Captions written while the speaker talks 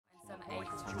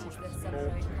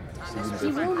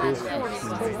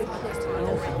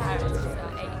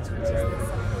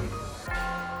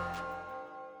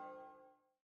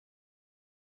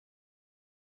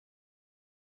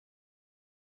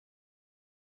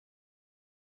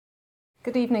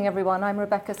Good evening, everyone. I'm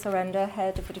Rebecca Surrender,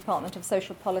 Head of the Department of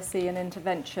Social Policy and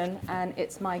Intervention, and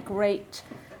it's my great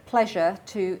pleasure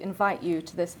to invite you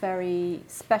to this very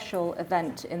special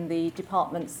event in the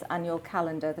department's annual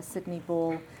calendar, the Sydney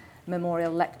Ball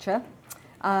Memorial Lecture.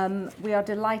 We are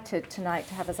delighted tonight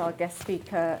to have as our guest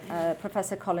speaker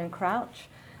Professor Colin Crouch,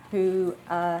 who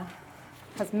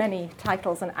has many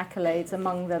titles and accolades.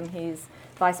 Among them, he's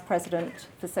Vice President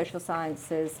for Social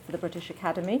Sciences for the British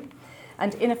Academy.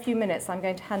 And in a few minutes, I'm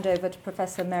going to hand over to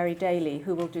Professor Mary Daly,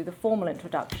 who will do the formal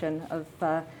introduction of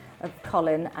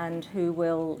Colin and who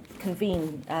will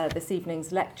convene this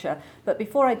evening's lecture. But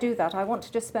before I do that, I want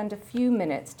to just spend a few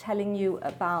minutes telling you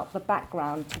about the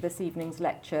background to this evening's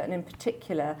lecture, and in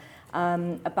particular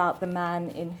about the man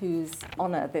in whose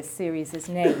honour this series is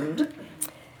named.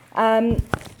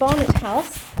 Barnet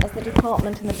House, as the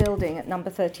department and the building at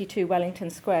number 32 Wellington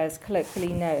Square is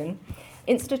colloquially known,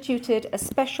 instituted a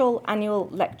special annual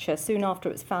lecture soon after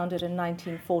it was founded in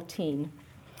 1914.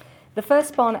 The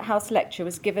first Barnet House lecture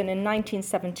was given in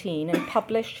 1917 and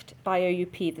published by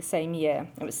OUP the same year.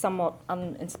 It was somewhat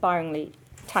uninspiringly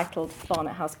titled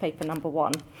Barnet House Paper Number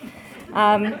 1.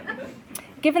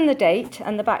 Given the date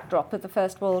and the backdrop of the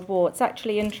First World War, it's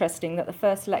actually interesting that the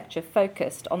first lecture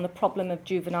focused on the problem of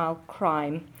juvenile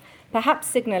crime, perhaps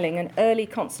signalling an early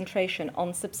concentration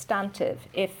on substantive,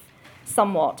 if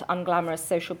somewhat unglamorous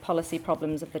social policy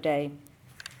problems of the day.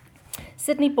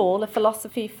 Sidney Ball, a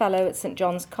philosophy fellow at St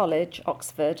John's College,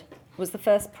 Oxford, was the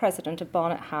first president of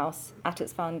Barnet House at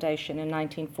its foundation in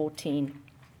 1914.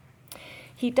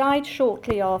 He died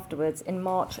shortly afterwards in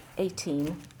March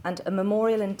 18, and a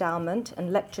memorial endowment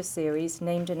and lecture series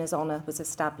named in his honour was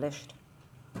established.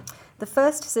 The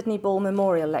first Sidney Ball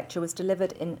Memorial Lecture was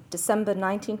delivered in December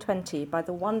 1920 by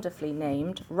the wonderfully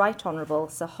named Right Honourable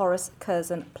Sir Horace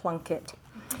Curzon Plunkett.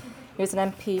 He was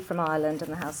an MP from Ireland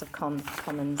in the House of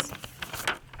Commons.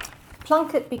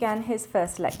 Plunkett began his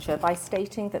first lecture by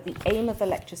stating that the aim of the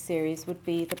lecture series would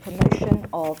be the promotion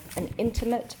of an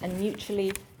intimate and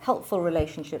mutually helpful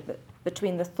relationship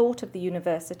between the thought of the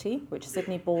university, which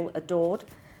Sidney Ball adored,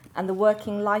 and the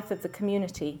working life of the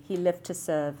community he lived to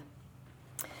serve.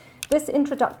 This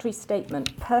introductory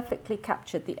statement perfectly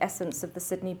captured the essence of the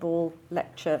Sidney Ball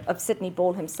lecture, of Sidney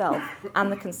Ball himself,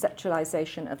 and the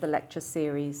conceptualization of the lecture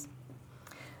series.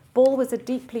 Ball was a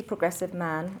deeply progressive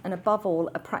man and, above all,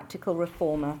 a practical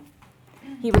reformer.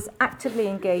 He was actively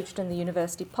engaged in the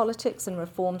university politics and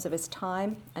reforms of his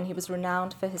time, and he was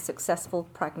renowned for his successful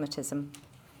pragmatism.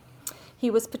 He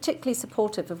was particularly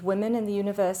supportive of women in the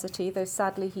university, though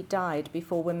sadly he died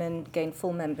before women gained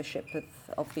full membership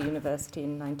of the university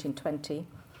in 1920.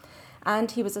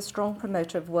 And he was a strong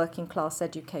promoter of working class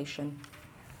education.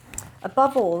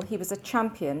 Above all, he was a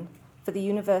champion for the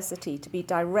university to be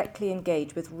directly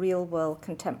engaged with real-world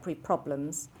contemporary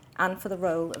problems and for the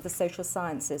role of the social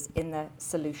sciences in their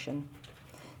solution.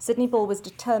 Sidney Ball was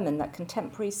determined that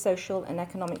contemporary social and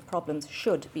economic problems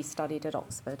should be studied at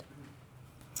Oxford.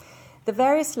 The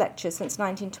various lectures since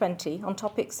 1920 on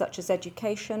topics such as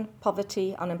education,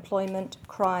 poverty, unemployment,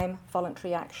 crime,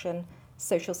 voluntary action,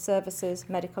 social services,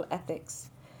 medical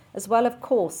ethics, as well, of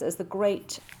course, as the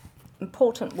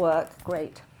important work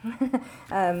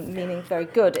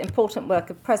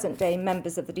of present-day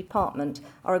members of the department,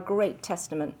 are a great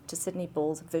testament to Sidney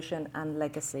Ball's vision and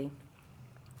legacy.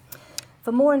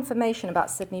 For more information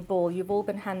about Sidney Ball, you've all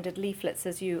been handed leaflets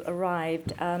as you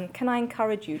arrived. Can I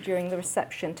encourage you during the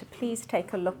reception to please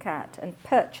take a look at and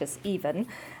purchase even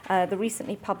the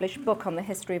recently published book on the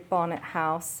history of Barnet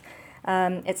House.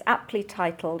 It's aptly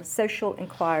titled Social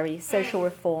Inquiry, Social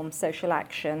Reform, Social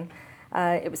Action.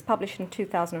 It was published in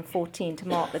 2014 to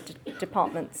mark the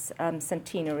department's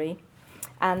centenary.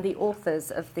 And the authors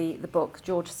of the book,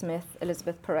 George Smith,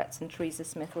 Elizabeth Peretz, and Teresa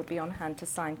Smith, will be on hand to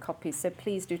sign copies. So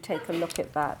please do take a look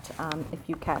at that if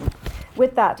you can.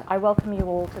 With that, I welcome you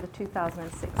all to the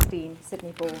 2016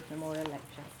 Sidney Ball Memorial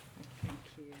Lecture. Thank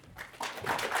you.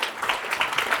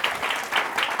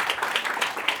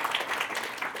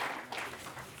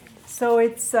 So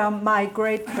it's my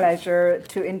great pleasure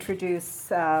to introduce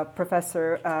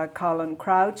Professor Colin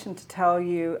Crouch and to tell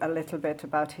you a little bit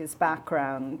about his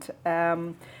background.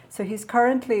 So he's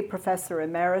currently Professor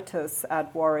Emeritus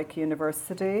at Warwick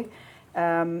University,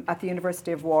 at the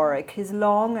University of Warwick. His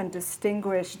long and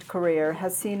distinguished career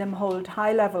has seen him hold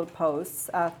high-level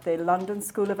posts at the London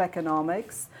School of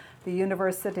Economics, the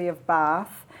University of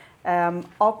Bath,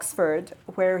 Oxford,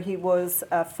 where he was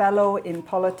a fellow in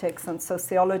politics and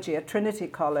sociology at Trinity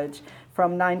College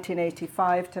from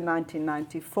 1985 to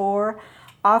 1994,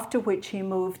 after which he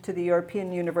moved to the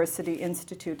European University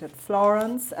Institute at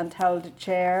Florence and held a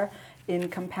chair in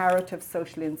comparative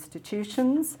social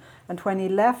institutions. And when he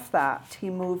left that,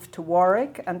 he moved to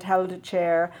Warwick and held a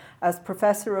chair as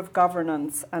Professor of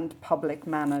Governance and Public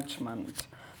Management.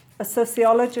 A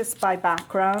sociologist by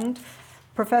background,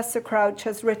 Professor Crouch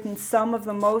has written some of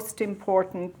the most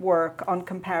important work on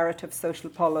comparative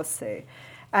social policy.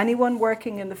 Anyone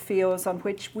working in the fields on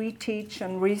which we teach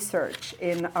and research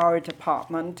in our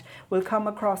department will come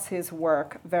across his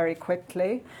work very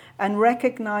quickly and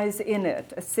recognize in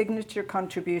it a signature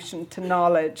contribution to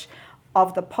knowledge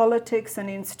of the politics and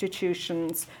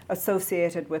institutions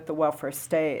associated with the welfare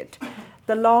state.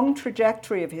 The long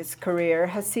trajectory of his career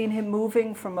has seen him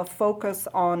moving from a focus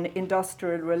on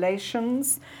industrial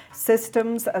relations,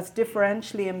 systems as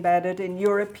differentially embedded in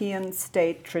European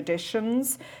state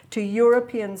traditions, to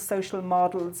European social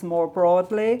models more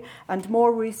broadly, and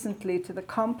more recently to the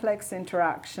complex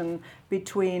interaction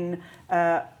between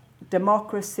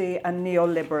democracy and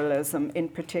neoliberalism in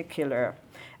particular.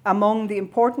 Among the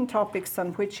important topics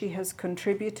on which he has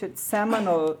contributed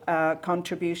seminal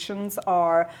contributions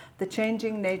are the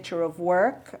changing nature of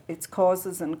work, its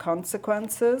causes and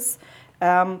consequences,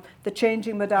 the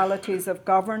changing modalities of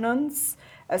governance,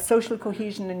 social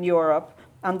cohesion in Europe,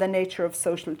 and the nature of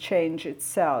social change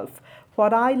itself.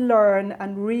 What I learn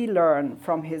and relearn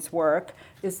from his work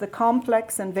is the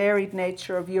complex and varied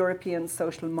nature of European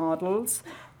social models,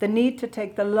 the need to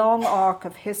take the long arc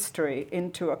of history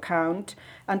into account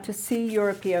and to see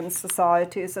European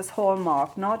societies as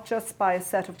hallmarked not just by a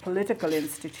set of political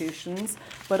institutions,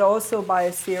 but also by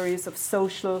a series of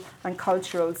social and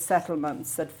cultural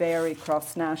settlements that vary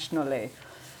cross-nationally.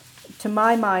 To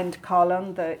my mind,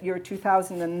 Colin, your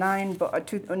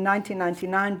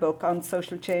 1999 book on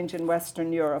social change in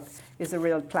Western Europe is a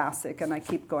real classic, and I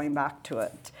keep going back to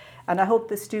it. And I hope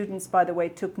the students, by the way,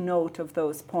 took note of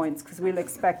those points, because we'll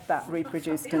expect that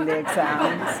reproduced in the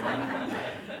exams.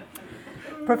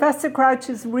 Professor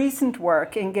Crouch's recent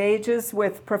work engages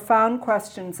with profound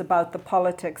questions about the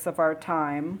politics of our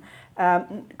time,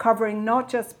 covering not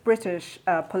just British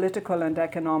political and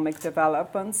economic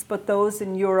developments, but those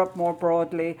in Europe more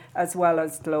broadly, as well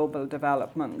as global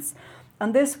developments.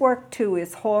 And this work, too,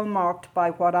 is hallmarked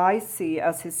by what I see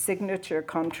as his signature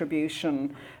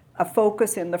contribution, a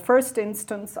focus in the first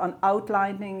instance on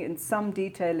outlining in some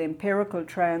detail empirical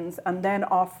trends and then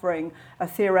offering a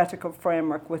theoretical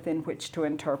framework within which to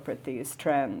interpret these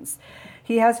trends.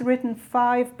 He has written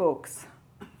 5 books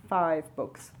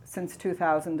since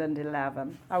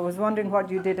 2011. I was wondering what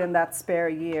you did in that spare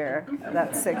year,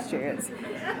 that's 6 years.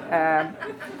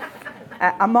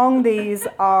 Among these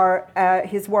are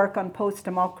his work on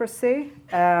post-democracy,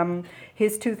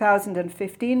 his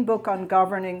 2015 book on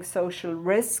governing social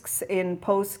risks in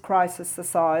post-crisis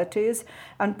societies,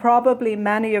 and probably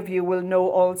many of you will know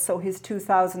also his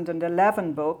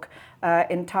 2011 book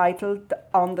entitled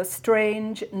On the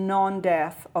Strange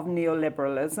Non-Death of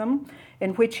Neoliberalism,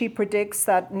 in which he predicts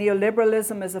that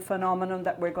neoliberalism is a phenomenon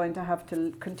that we're going to have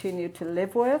to continue to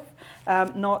live with,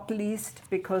 not least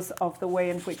because of the way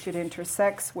in which it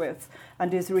intersects with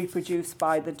and is reproduced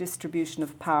by the distribution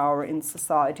of power in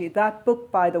society. That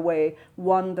book, by the way,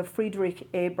 won the Friedrich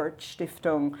Ebert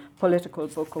Stiftung Political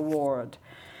Book Award.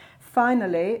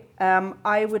 Finally,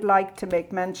 I would like to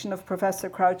make mention of Professor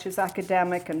Crouch's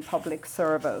academic and public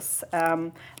service.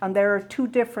 And there are 2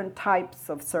 different types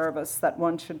of service that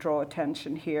one should draw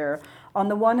attention here. On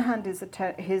the one hand is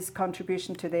his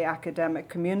contribution to the academic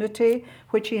community,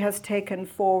 which he has taken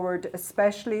forward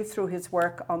especially through his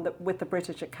work with the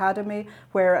British Academy,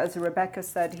 where, as Rebecca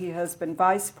said, he has been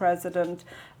Vice President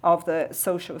of the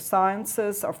Social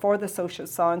Sciences, or for the Social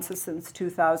Sciences, since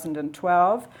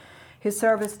 2012. His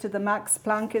service to the Max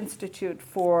Planck Institute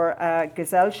for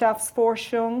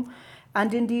Gesellschaftsforschung,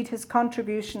 and indeed his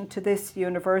contribution to this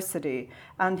university.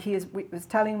 And he was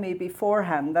telling me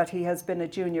beforehand that he has been a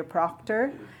junior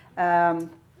proctor,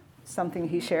 something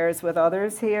he shares with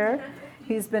others here.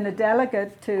 He's been a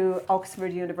delegate to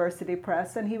Oxford University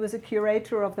Press, and he was a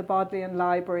curator of the Bodleian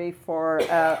Library for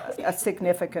a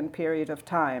significant period of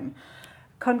time.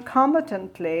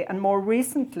 Concomitantly, and more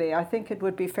recently, I think it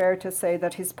would be fair to say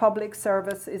that his public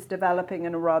service is developing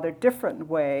in a rather different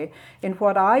way in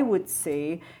what I would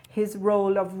see his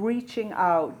role of reaching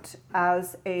out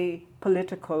as a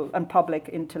political and public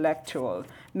intellectual,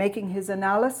 making his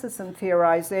analysis and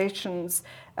theorizations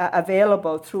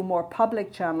available through more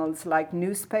public channels like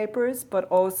newspapers, but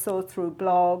also through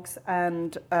blogs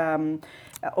and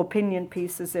opinion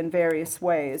pieces in various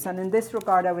ways. And in this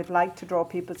regard, I would like to draw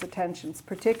people's attentions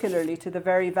particularly to the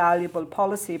very valuable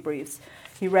policy briefs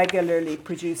he regularly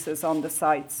produces on the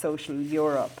site Social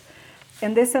Europe.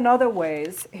 In this and other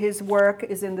ways, his work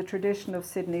is in the tradition of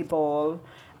Sidney Ball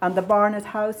and the Barnett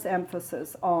House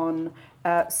emphasis on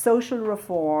social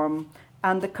reform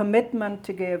and the commitment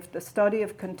to give the study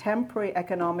of contemporary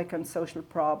economic and social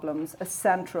problems a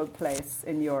central place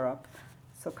in Europe.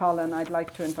 So, Colin, I'd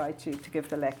like to invite you to give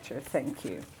the lecture. Thank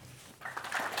you.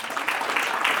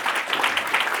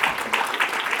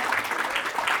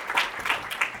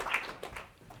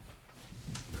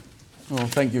 Well,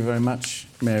 thank you very much,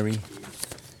 Mary.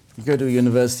 You go to a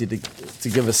university to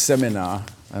give a seminar,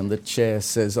 and the chair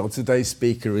says, "Oh, today's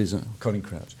speaker is Colin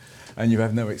Crouch," and you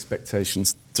have no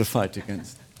expectations to fight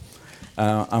against.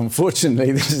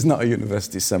 Unfortunately, this is not a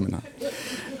university seminar.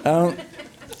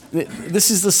 This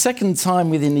is the second time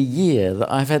within a year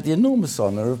that I've had the enormous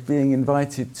honour of being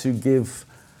invited to give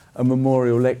a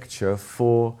memorial lecture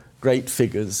for great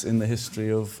figures in the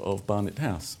history of Barnet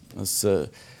House.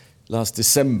 Last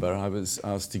December, I was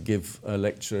asked to give a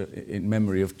lecture in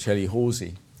memory of Shelley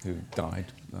Horsey, who died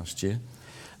last year.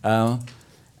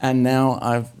 And now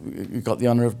I've got the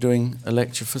honour of doing a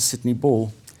lecture for Sidney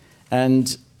Ball.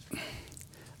 And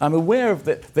I'm aware of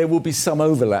that there will be some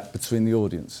overlap between the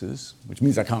audiences, which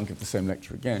means I can't give the same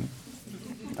lecture again.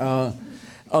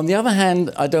 On the other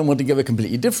hand, I don't want to give a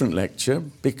completely different lecture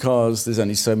because there's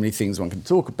only so many things one can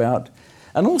talk about.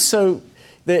 And also,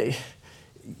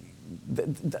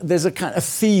 there's a kind of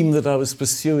theme that I was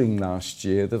pursuing last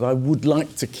year that I would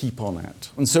like to keep on at.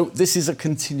 And so this is a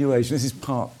continuation. This is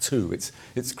part two.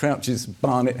 It's Crouch's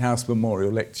Barnet House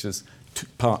Memorial Lectures,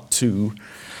 part two.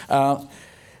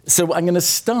 So I'm going to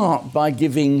start by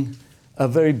giving a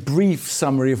very brief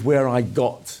summary of where I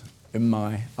got in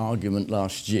my argument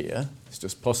last year. It's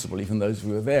just possible even those who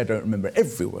were there don't remember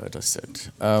every word I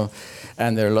said.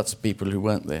 And there are lots of people who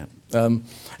weren't there.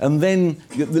 And then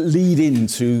lead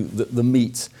into the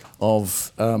meat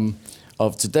of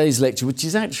today's lecture, which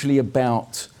is actually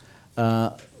about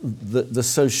the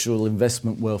social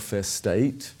investment welfare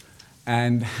state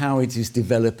and how it is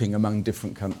developing among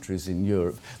different countries in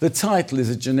Europe. The title is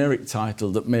a generic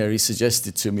title that Mary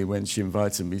suggested to me when she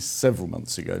invited me several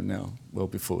months ago now, well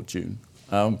before June.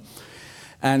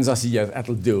 And I said, yeah,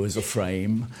 that'll do as a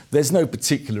frame. There's no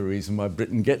particular reason why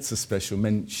Britain gets a special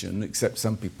mention, except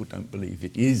some people don't believe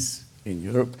it is in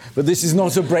Europe. But this is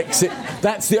not a Brexit.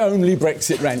 That's the only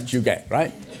Brexit rant you get,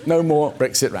 right? No more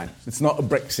Brexit rant. It's not a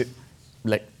Brexit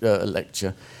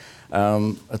lecture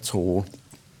at all.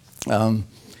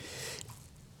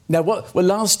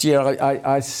 Last year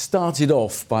I started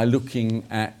off by looking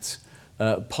at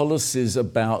policies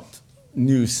about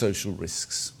new social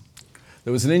risks.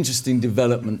 There was an interesting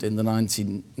development in the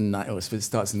it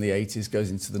starts in the 80s, goes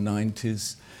into the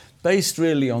 90s, based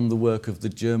really on the work of the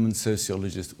German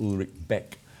sociologist Ulrich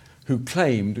Beck, who'd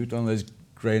done those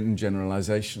grand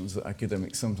generalizations that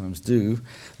academics sometimes do,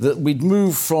 that we'd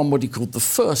move from what he called the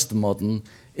first modern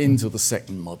into the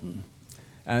second modern.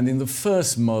 And in the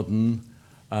first modern,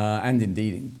 and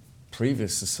indeed in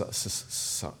previous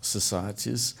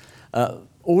societies,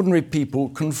 ordinary people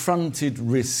confronted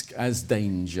risk as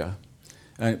danger.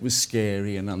 And it was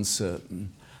scary and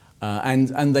uncertain.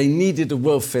 And they needed a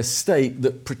welfare state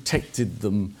that protected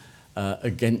them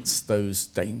against those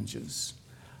dangers.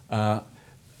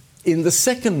 In the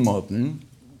second modern,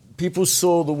 people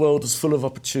saw the world as full of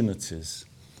opportunities.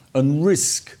 And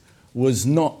risk was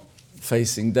not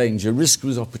facing danger. Risk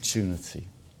was opportunity.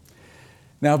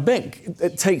 Now, Beck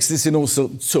takes this in all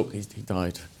sorts... He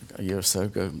died a year or so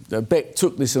ago. Beck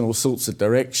took this in all sorts of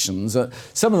directions,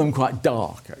 some of them quite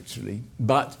dark, actually,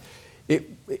 but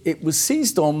it was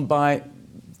seized on by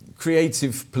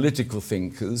creative political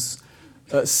thinkers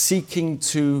seeking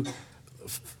to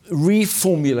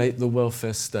reformulate the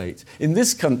welfare state. In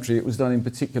this country, it was done in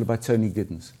particular by Tony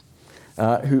Giddens,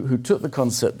 who took the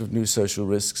concept of new social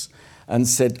risks and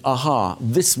said, aha,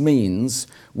 this means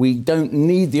we don't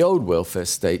need the old welfare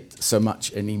state so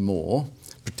much anymore,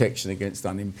 protection against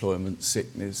unemployment,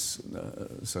 sickness,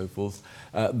 so forth.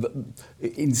 But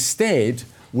instead,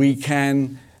 we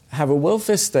can have a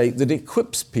welfare state that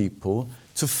equips people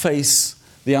to face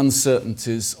the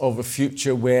uncertainties of a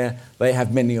future where they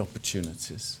have many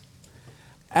opportunities.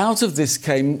 Out of this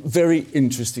came very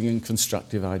interesting and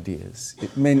constructive ideas.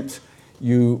 It meant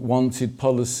you wanted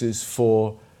policies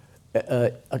for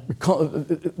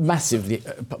massively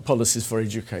policies for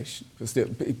education, because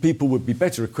people would be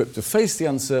better equipped to face the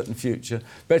uncertain future,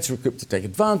 better equipped to take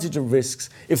advantage of risks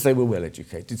if they were well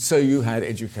educated. So you had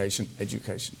education,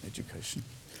 education, education.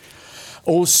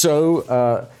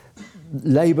 Also,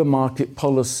 labour market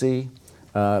policy,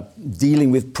 dealing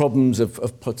with problems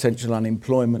of potential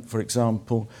unemployment, for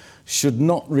example, should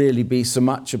not really be so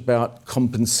much about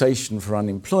compensation for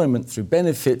unemployment through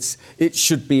benefits. It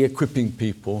should be equipping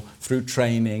people through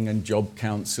training and job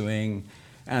counselling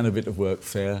and a bit of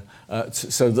workfare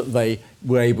so that they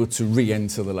were able to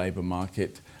re-enter the labour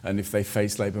market. And if they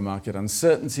face labour market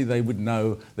uncertainty, they would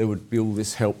know there would be all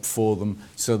this help for them,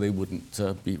 so they wouldn't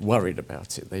be worried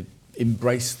about it. They'd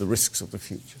embrace the risks of the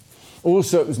future.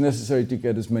 Also, it was necessary to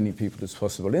get as many people as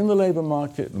possible in the labour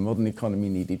market. The modern economy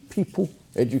needed people,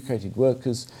 educated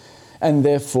workers, and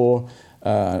therefore,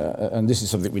 and this is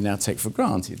something we now take for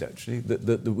granted actually,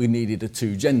 that we needed a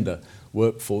two-gender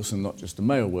workforce and not just a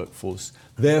male workforce.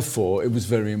 Therefore, it was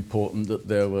very important that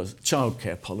there were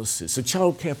childcare policies. So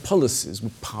childcare policies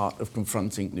were part of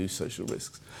confronting new social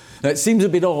risks. Now, it seems a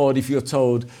bit odd if you're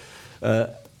told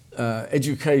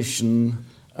education,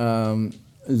 active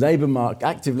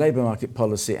labour market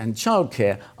policy and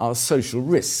childcare are social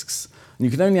risks. And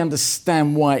you can only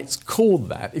understand why it's called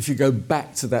that if you go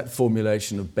back to that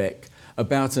formulation of Beck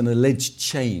about an alleged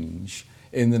change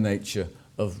in the nature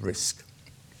of risk.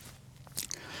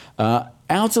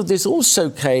 Out of this also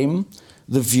came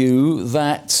the view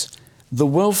that the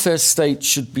welfare state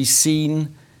should be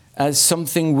seen as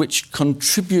something which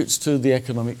contributes to the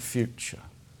economic future.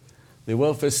 The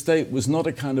welfare state was not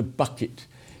a kind of bucket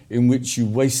in which you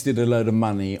wasted a load of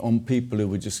money on people who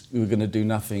were going to do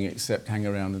nothing except hang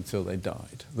around until they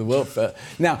died. The welfare.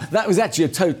 Now, that was actually a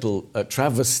total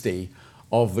travesty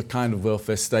of the kind of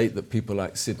welfare state that people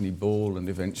like Sidney Ball and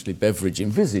eventually Beveridge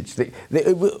envisaged.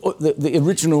 The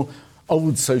original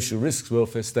old social risks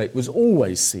welfare state was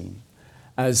always seen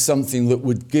as something that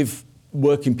would give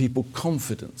working people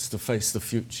confidence to face the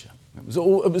future.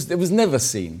 It was never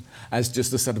seen as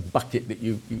just a sort of bucket that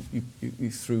you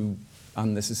threw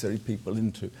unnecessary people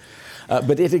into.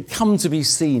 But it had come to be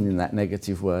seen in that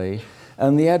negative way,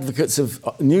 and the advocates of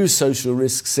new social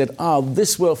risks said,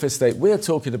 this welfare state we're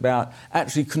talking about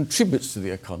actually contributes to the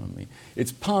economy.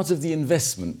 It's part of the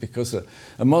investment, because a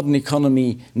modern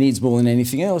economy needs more than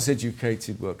anything else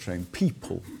educated, well-trained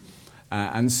people.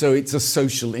 And so it's a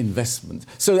social investment.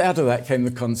 So out of that came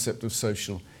the concept of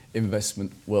social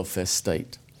investment welfare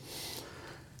state.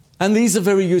 And these are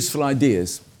very useful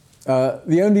ideas.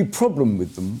 The only problem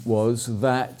with them was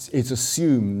that it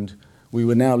assumed we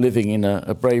were now living in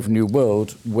a brave new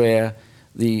world where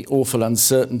the awful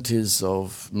uncertainties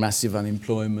of massive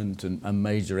unemployment and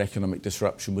major economic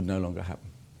disruption would no longer happen.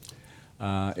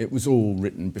 It was all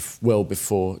written well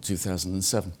before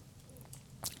 2007.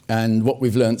 And what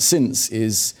we've learnt since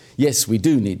is, yes, we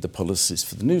do need the policies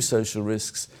for the new social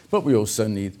risks, but we also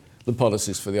need the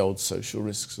policies for the old social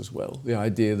risks as well. The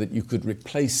idea that you could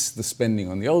replace the spending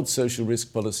on the old social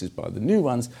risk policies by the new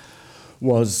ones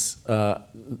was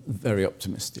very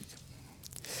optimistic.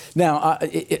 Now,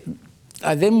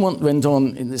 I then went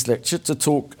on in this lecture to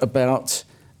talk about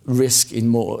risk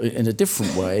in a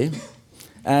different way,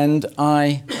 and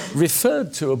I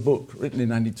referred to a book written in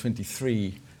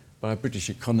 1923 by a British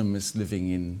economist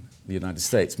living in the United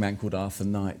States, a man called Arthur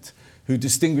Knight, who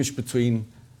distinguished between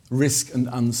risk and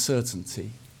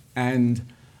uncertainty. And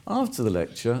after the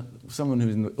lecture, someone who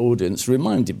was in the audience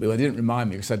reminded me, well, they didn't remind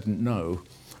me because I didn't know,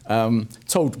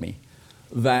 told me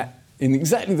that in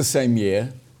exactly the same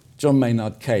year, John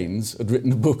Maynard Keynes had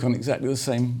written a book on exactly the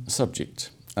same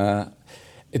subject.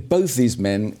 Both these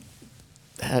men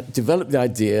had developed the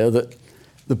idea that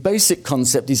the basic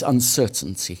concept is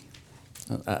uncertainty.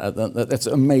 That's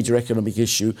a major economic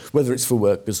issue, whether it's for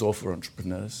workers or for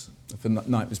entrepreneurs.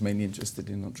 Knight was mainly interested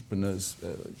in entrepreneurs,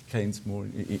 Keynes more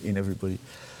in everybody.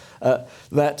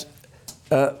 That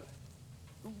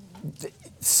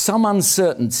some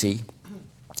uncertainty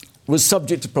was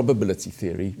subject to probability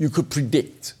theory. You could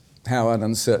predict how an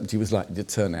uncertainty was likely to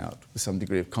turn out with some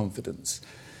degree of confidence.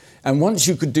 And once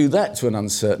you could do that to an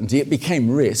uncertainty, it became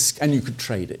risk and you could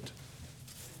trade it.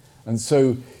 And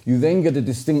so you then get a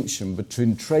distinction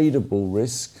between tradable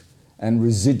risk and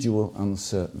residual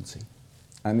uncertainty.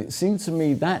 And it seemed to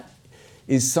me that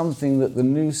is something that the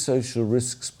new social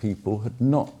risks people had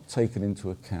not taken into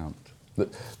account.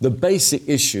 That the basic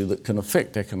issue that can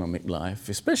affect economic life,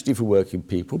 especially for working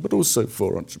people, but also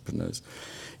for entrepreneurs,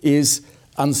 is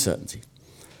uncertainty.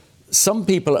 Some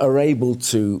people are able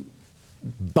to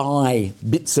buy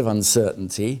bits of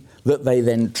uncertainty that they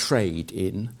then trade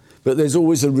in, but there's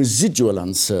always a residual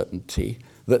uncertainty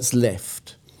that's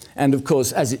left. And of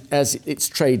course, as it's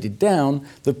traded down,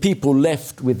 the people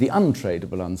left with the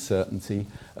untradable uncertainty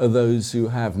are those who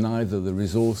have neither the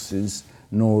resources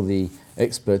nor the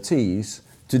expertise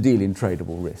to deal in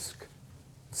tradable risk.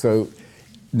 So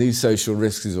these social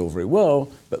risks is all very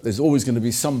well, but there's always going to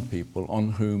be some people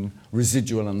on whom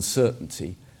residual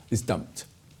uncertainty is dumped.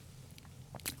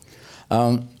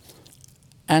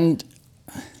 And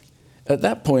at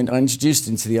that point, I introduced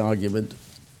into the argument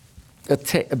a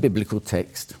biblical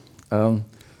text.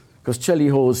 Because Shelley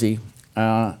Horsey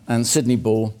and Sidney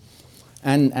Ball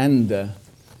and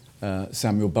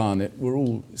Samuel Barnett were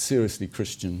all seriously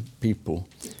Christian people.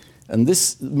 And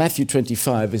this, Matthew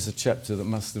 25, is a chapter that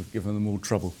must have given them all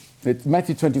trouble.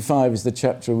 Matthew 25 is the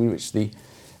chapter in which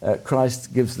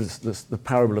Christ gives the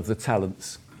parable of the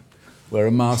talents, where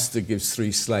a master gives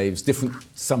 3 slaves different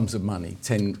sums of money,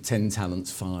 10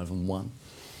 talents, 5 and 1.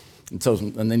 And tells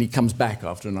them, and then he comes back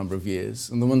after a number of years,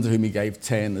 and the one to whom he gave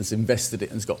 10 has invested it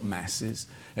and has got masses.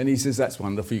 And he says, that's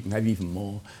wonderful, you can have even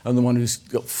more. And the one who's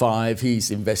got 5,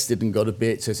 he's invested and got a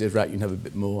bit, so he says, right, you can have a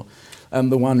bit more.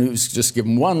 And the one who's just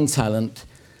given 1 talent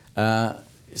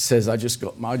says, I just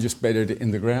buried it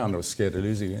in the ground, I was scared of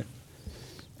losing it.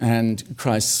 And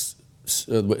Christ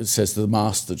says the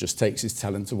master just takes his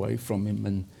talent away from him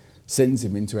and sends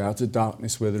him into outer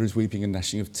darkness where there is weeping and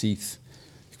gnashing of teeth.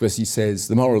 Because he says,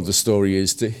 the moral of the story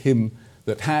is, to him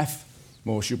that hath,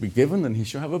 more shall be given, and he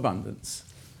shall have abundance.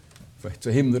 For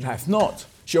to him that hath not,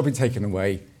 shall be taken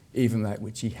away even that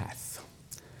which he hath.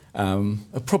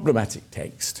 A problematic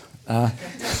text.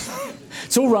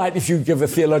 It's all right if you give a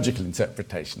theological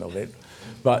interpretation of it,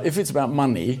 but if it's about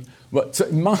money,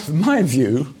 in my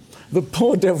view, the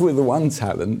poor devil with the 1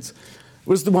 talent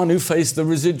was the one who faced the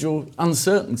residual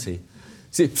uncertainty.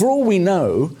 See, for all we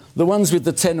know, the ones with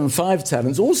the 10 and 5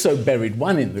 talents also buried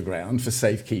 1 in the ground for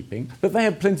safekeeping, but they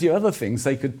had plenty of other things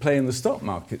they could play in the stock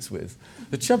markets with.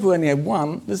 The chap who only had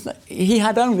 1, he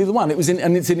had only the 1.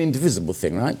 And it's an indivisible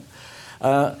thing, right?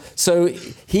 So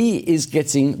he is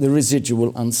getting the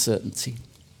residual uncertainty.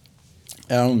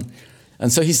 And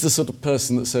so he's the sort of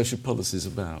person that social policy is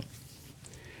about.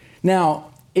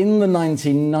 Now, in the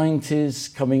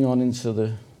 1990s, coming on into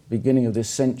the beginning of this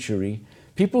century,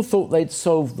 people thought they'd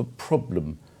solved the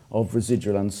problem of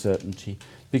residual uncertainty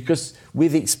because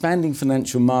with expanding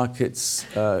financial markets,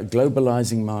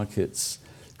 globalizing markets,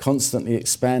 constantly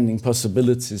expanding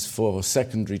possibilities for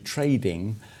secondary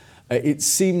trading, it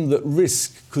seemed that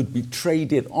risk could be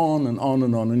traded on and on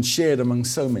and on and shared among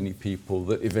so many people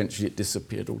that eventually it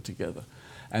disappeared altogether.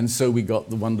 And so we got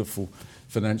the wonderful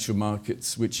financial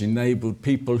markets which enabled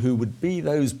people who would be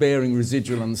those bearing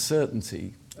residual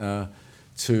uncertainty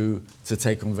to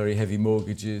take on very heavy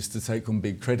mortgages, to take on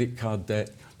big credit card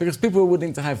debt, because people were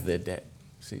willing to have their debt.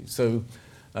 See, so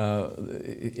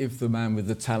if the man with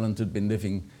the talent had been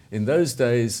living in those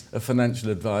days, a financial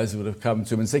advisor would have come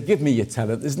to him and said, give me your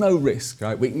talent, there's no risk,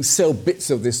 right? We can sell bits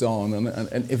of this on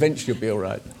and eventually you'll be all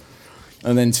right.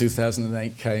 And then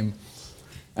 2008 came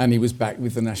and he was back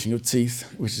with the gnashing of teeth,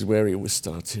 which is where he always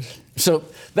started. So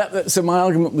my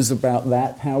argument was about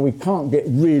that, how we can't get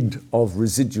rid of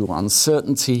residual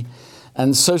uncertainty,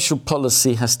 and social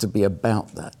policy has to be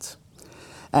about that.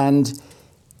 And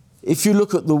if you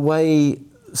look at the way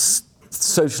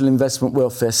social investment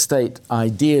welfare state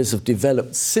ideas have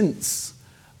developed since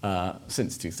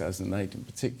 2008 in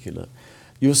particular,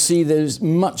 you'll see there's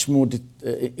much more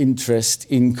interest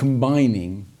in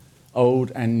combining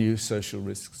old and new social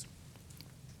risks.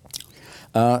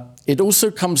 It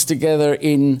also comes together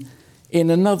in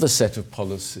another set of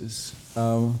policies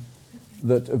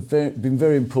that have been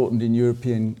very important in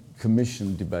European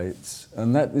Commission debates,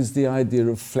 and that is the idea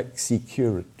of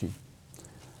flexicurity.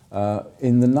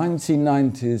 In the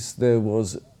 1990s, there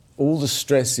was all the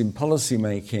stress in policy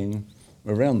making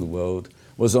around the world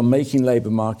was on making labour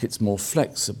markets more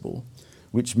flexible,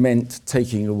 which meant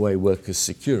taking away workers'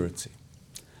 security.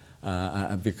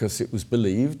 Because it was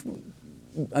believed,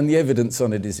 and the evidence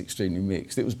on it is extremely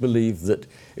mixed, it was believed that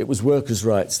it was workers'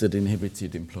 rights that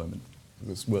inhibited employment.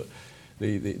 Because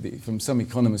from some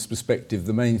economists' perspective,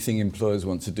 the main thing employers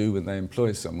want to do when they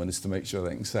employ someone is to make sure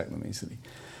they can sack them easily.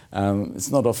 It's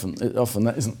not often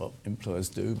that isn't what employers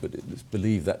do, but it's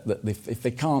believed that if they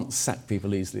can't sack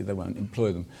people easily, they won't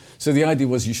employ them. So the idea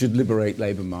was you should liberate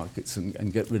labour markets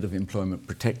and get rid of employment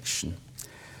protection.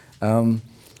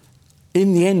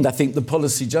 In the end, I think the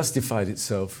policy justified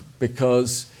itself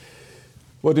because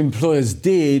what employers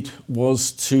did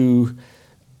was to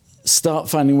start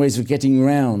finding ways of getting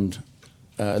around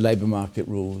labour market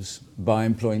rules by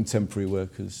employing temporary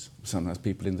workers, sometimes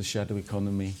people in the shadow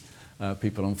economy,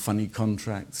 people on funny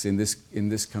contracts in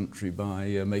this country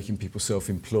by making people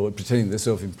self-employed, pretending they're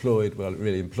self-employed while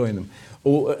really employing them.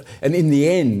 And in the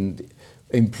end,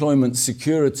 employment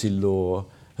security law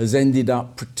has ended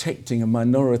up protecting a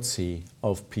minority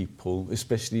of people,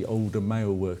 especially older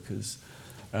male workers,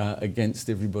 against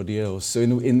everybody else. So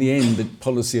in the end, the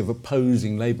policy of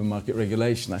opposing labour market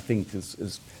regulation, I think,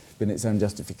 has been its own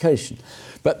justification.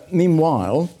 But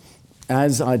meanwhile,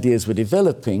 as ideas were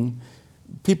developing,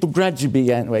 people gradually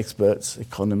began, experts,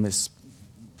 economists,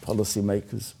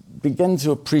 policymakers, began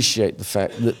to appreciate the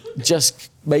fact that just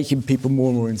making people more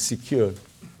and more insecure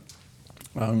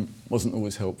wasn't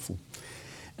always helpful.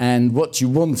 And what you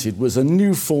wanted was a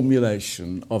new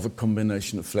formulation of a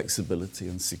combination of flexibility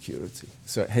and security.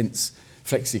 So hence,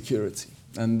 flexicurity.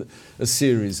 And a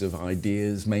series of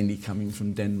ideas, mainly coming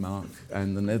from Denmark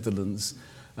and the Netherlands,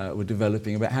 were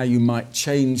developing about how you might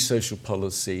change social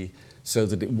policy so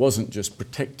that it wasn't just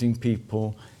protecting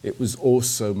people, it was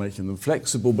also making them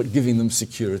flexible, but giving them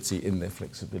security in their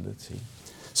flexibility.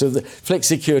 So the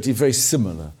flexicurity is very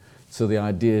similar to the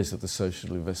ideas of the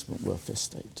social investment welfare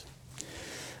state.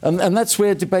 And that's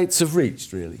where debates have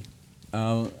reached, really.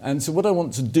 And so what I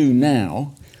want to do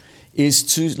now is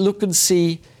to look and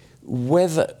see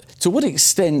to what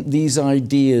extent these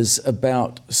ideas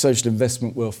about social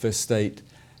investment welfare state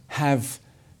have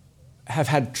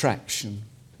had traction.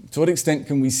 To what extent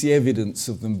can we see evidence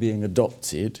of them being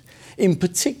adopted, in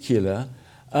particular,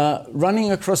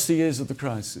 running across the years of the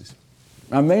crisis?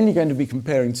 I'm mainly going to be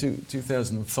comparing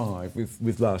 2005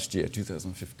 with last year,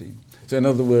 2015. So in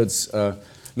other words,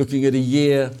 looking at a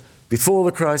year before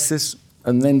the crisis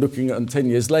and then looking at 10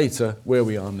 years later where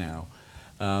we are now.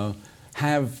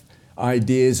 Have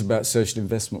ideas about social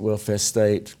investment welfare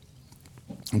state,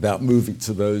 about moving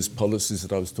to those policies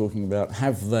that I was talking about,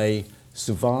 have they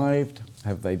survived?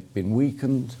 Have they been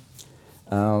weakened?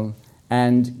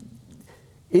 And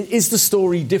is the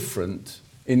story different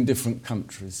in different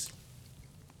countries?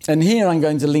 And here I'm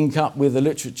going to link up with a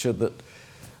literature that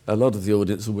a lot of the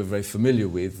audience will be very familiar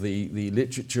with, the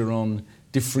literature on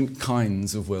different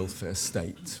kinds of welfare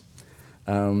state,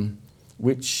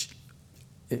 which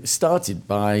started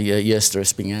by Jester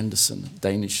Esping Andersen,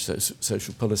 Danish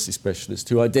social policy specialist,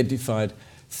 who identified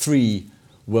 3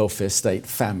 welfare state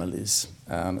families.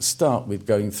 Start with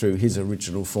going through his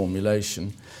original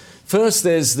formulation. First,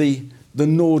 there's the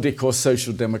Nordic or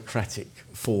social democratic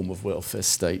form of welfare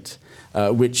state,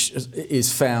 which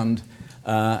is found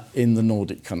in the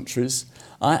Nordic countries.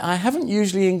 I haven't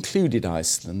usually included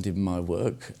Iceland in my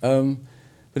work,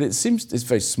 but it seems it's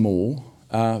very small,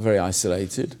 very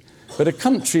isolated, but a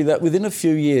country that within a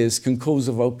few years can cause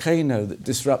a volcano that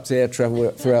disrupts air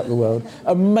travel throughout the world,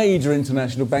 a major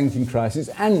international banking crisis,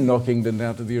 and knock England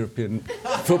out of the European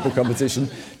football competition,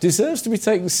 deserves to be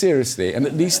taken seriously and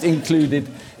at least included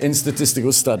in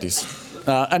statistical studies.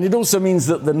 And it also means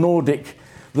that the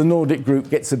Nordic group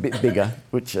gets a bit bigger,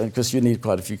 which because you need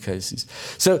quite a few cases.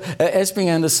 So Esping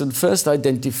Andersen first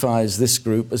identifies this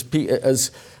group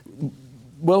as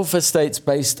welfare states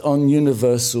based on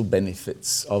universal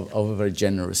benefits of a very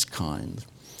generous kind.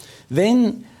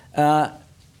 Then,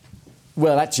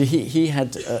 he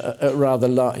had a rather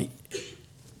large...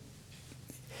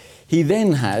 He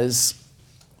then has...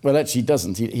 Well, actually, he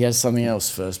doesn't. He has something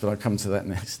else first, but I'll come to that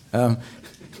next.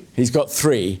 He's got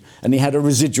 3, and he had a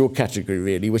residual category,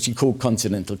 really, which he called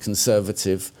continental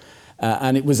conservative,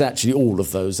 and it was actually all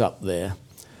of those up there.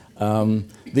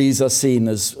 These are seen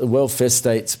as welfare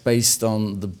states based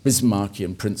on the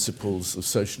Bismarckian principles of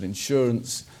social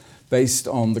insurance, based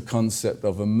on the concept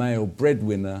of a male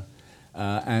breadwinner,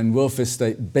 and welfare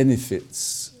state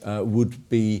benefits would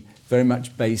be very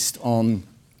much based on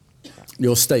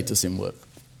your status in work.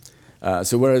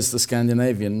 So whereas the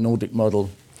Scandinavian Nordic model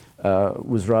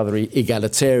was rather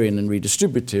egalitarian and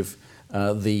redistributive,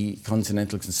 the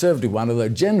continental conservative one, although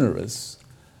generous,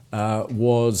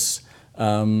 was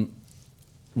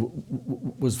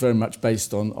very much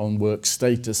based on work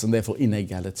status and therefore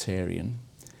inegalitarian.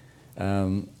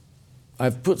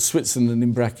 I've put Switzerland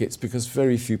in brackets because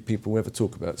very few people ever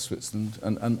talk about Switzerland,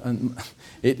 and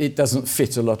it doesn't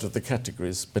fit a lot of the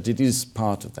categories, but it is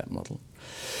part of that model.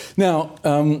 Now,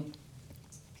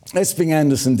 Esping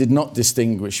Andersen did not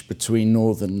distinguish between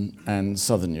Northern and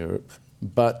Southern Europe,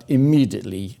 but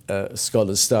immediately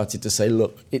scholars started to say,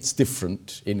 look, it's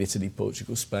different in Italy,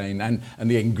 Portugal, Spain, and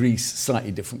in Greece,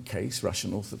 slightly different case,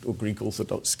 Russian or Greek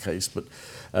Orthodox case, but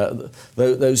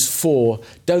those 4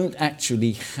 don't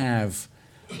actually have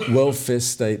welfare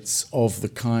states of the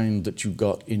kind that you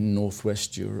got in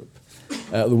Northwest Europe.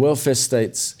 The welfare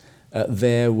states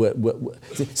there were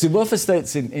so welfare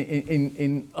states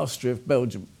in Austria,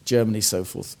 Belgium, Germany, so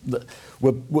forth,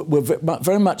 were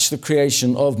very much the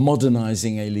creation of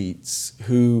modernising elites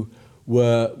who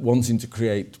were wanting to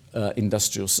create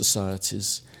industrial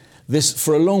societies. This,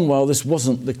 for a long while, this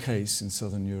wasn't the case in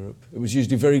Southern Europe. It was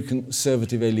usually very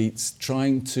conservative elites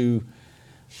trying to,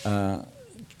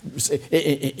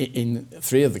 in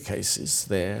three of the cases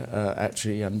there,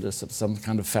 actually under some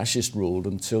kind of fascist rule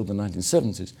until the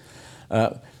 1970s,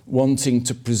 wanting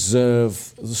to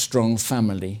preserve the strong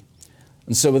family.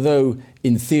 And so although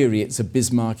in theory it's a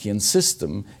Bismarckian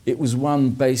system, it was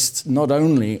one based not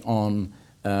only on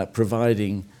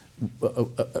providing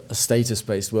a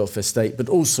status-based welfare state, but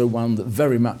also one that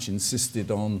very much insisted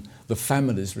on the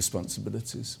family's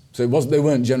responsibilities. So they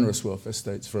weren't generous welfare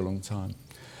states for a long time.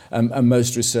 And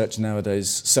most research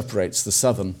nowadays separates the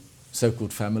southern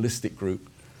so-called familistic group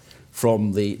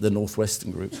from the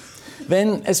northwestern group.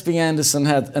 Then S.B. Anderson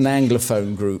had an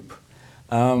Anglophone group.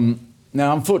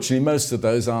 Now, unfortunately, most of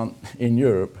those aren't in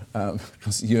Europe,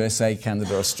 because USA,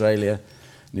 Canada, Australia,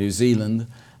 New Zealand,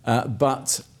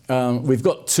 but we've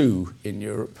got two in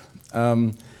Europe.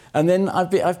 And then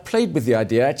I've played with the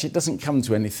idea, actually it doesn't come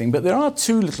to anything, but there are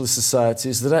two little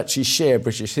societies that actually share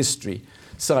British history,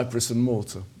 Cyprus and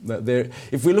Malta.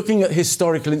 If we're looking at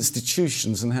historical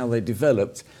institutions and how they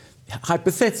developed,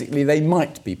 hypothetically they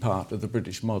might be part of the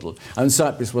British model. And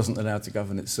Cyprus wasn't allowed to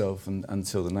govern itself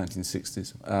until the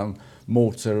 1960s.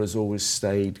 Malta has always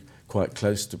stayed quite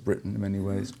close to Britain in many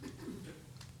ways.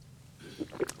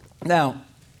 Now,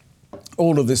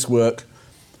 all of this work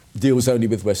deals only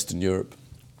with Western Europe.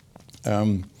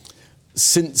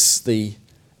 Since the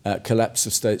collapse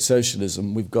of state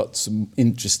socialism, we've got some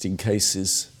interesting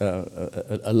cases,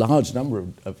 a large number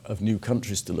of new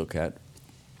countries to look at.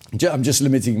 I'm just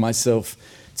limiting myself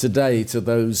today to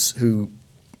those who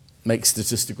make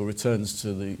statistical returns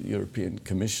to the European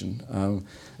Commission,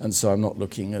 and so I'm not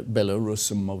looking at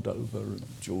Belarus and Moldova and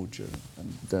Georgia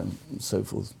and so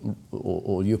forth,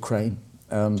 or Ukraine.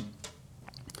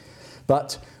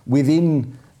 But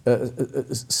within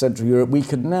Central Europe,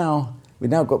 we've now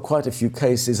got quite a few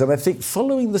cases, and I think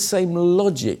following the same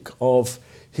logic of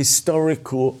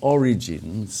historical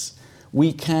origins,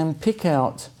 we can pick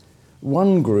out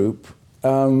one group,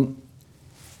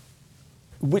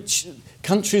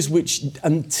 countries which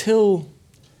until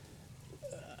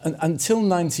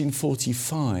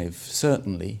 1945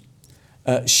 certainly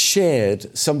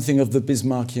shared something of the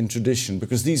Bismarckian tradition,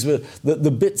 because these were the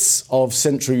bits of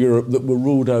Central Europe that were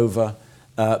ruled over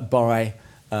by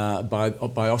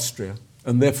Austria,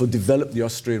 and therefore developed the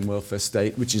Austrian welfare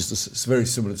state, which is very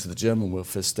similar to the German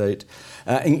welfare state,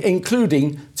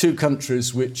 including two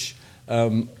countries which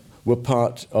were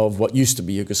part of what used to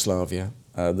be Yugoslavia,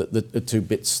 the two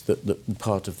bits that were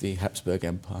part of the Habsburg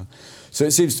Empire. So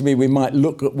it seems to me we might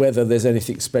look at whether there's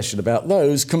anything special about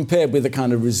those compared with the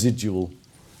kind of residual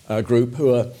group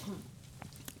who are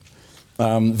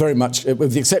very much,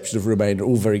 with the exception of Romania,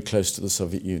 all very close to the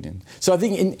Soviet Union. So I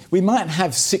think we might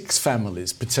have 6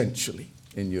 families potentially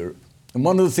in Europe. And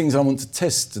one of the things I want to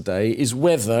test today is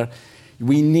whether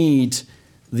we need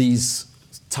these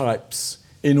types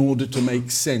in order to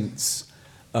make sense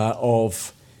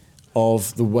of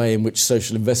the way in which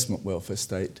social investment welfare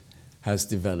state has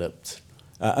developed.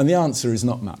 And the answer is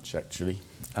not much, actually.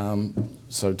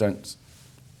 So don't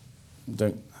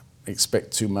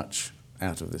expect too much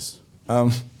out of this.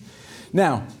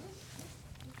 Now,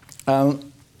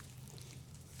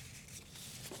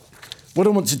 what I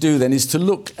want to do then is to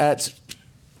look at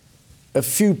a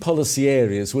few policy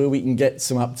areas where we can get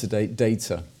some up-to-date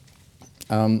data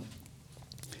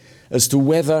as to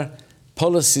whether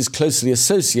policies closely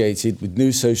associated with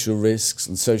new social risks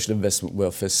and social investment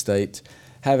welfare state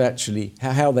have actually,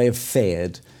 how they have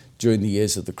fared during the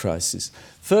years of the crisis.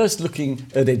 First, looking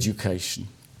at education.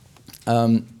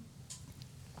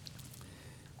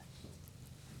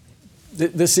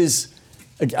 This is,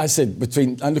 I said,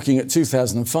 I'm looking at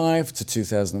 2005 to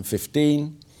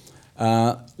 2015,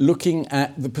 looking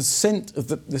at the percent of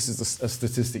this is a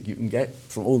statistic you can get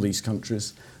from all these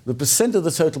countries, the percent of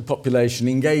the total population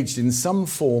engaged in some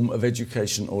form of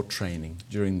education or training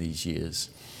during these years.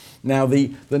 Now,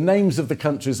 the names of the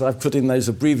countries, I've put in those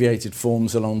abbreviated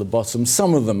forms along the bottom.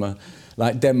 Some of them are,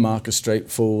 like Denmark, are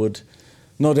straightforward.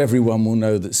 Not everyone will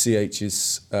know that CH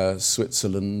is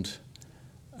Switzerland.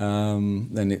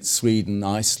 Then it's Sweden,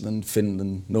 Iceland,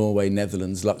 Finland, Norway,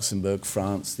 Netherlands, Luxembourg,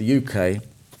 France, the UK,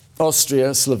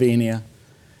 Austria, Slovenia,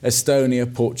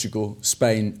 Estonia, Portugal,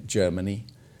 Spain, Germany,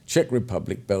 Czech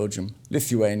Republic, Belgium,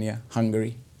 Lithuania,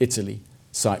 Hungary, Italy,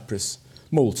 Cyprus,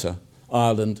 Malta,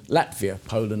 Ireland, Latvia,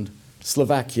 Poland,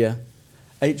 Slovakia,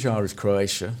 HR is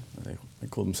Croatia. They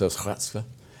call themselves Hrvatska.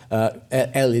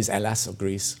 L is Hellas or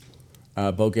Greece.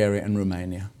 Bulgaria and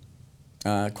Romania.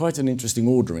 Quite an interesting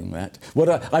ordering, that.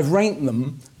 I've ranked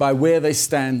them by where they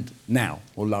stand now,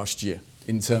 or last year,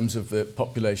 in terms of the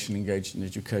population engaged in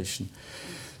education.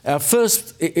 Our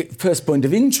first point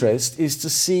of interest is to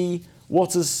see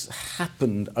what has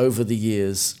happened over the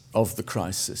years of the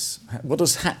crisis. What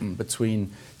has happened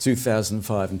between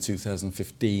 2005 and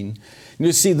 2015? And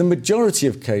you see, the majority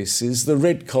of cases, the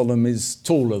red column is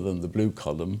taller than the blue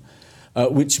column,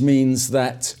 which means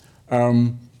that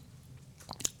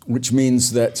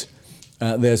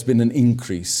there's been an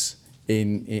increase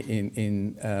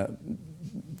in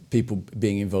people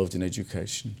being involved in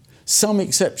education. Some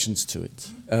exceptions to it.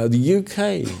 The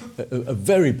UK, a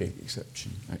very big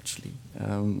exception, actually.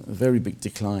 A very big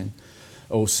decline.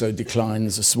 Also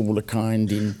declines a smaller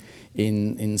kind in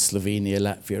Slovenia,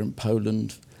 Latvia and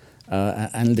Poland,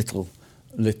 and little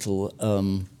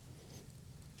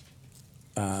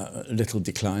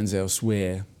declines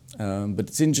elsewhere. But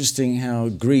it's interesting how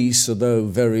Greece, although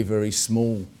very, very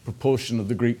small proportion of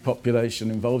the Greek population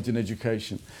involved in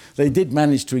education, they did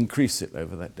manage to increase it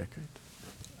over that decade.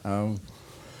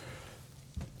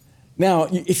 Now,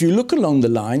 if you look along the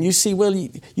line, you see, well,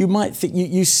 you might think,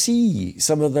 you see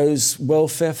some of those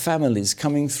welfare families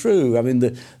coming through. I mean,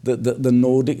 the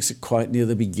Nordics are quite near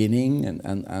the beginning,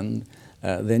 and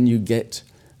then you get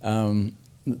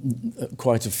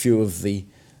quite a few of the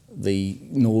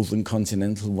northern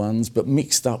continental ones, but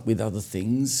mixed up with other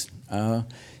things.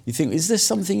 You think, is there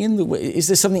something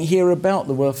here about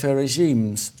the welfare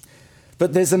regimes?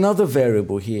 But there's another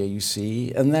variable here, you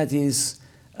see, and that is,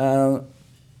 at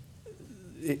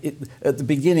the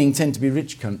beginning tend to be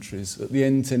rich countries, at the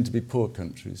end tend to be poor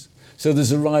countries. So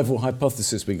there's a rival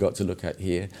hypothesis we've got to look at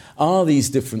here. Are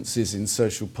these differences in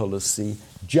social policy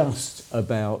just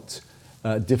about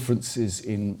differences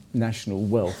in national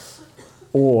wealth,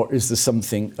 or is there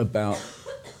something about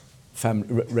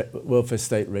welfare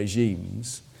state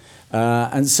regimes?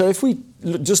 And so if we,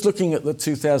 just looking at the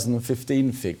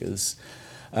 2015 figures,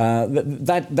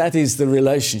 that is the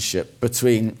relationship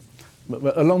between,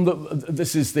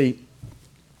 this is the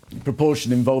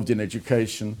proportion involved in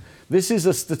education. This is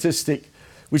a statistic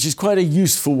which is quite a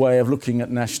useful way of looking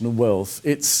at national wealth.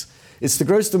 It's the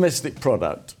gross domestic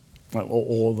product,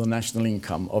 or the national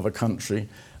income of a country,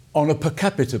 on a per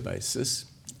capita basis,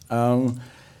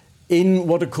 in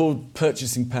what are called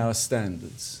purchasing power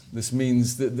standards. This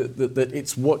means that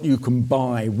it's what you can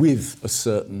buy with a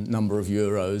certain number of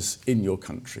euros in your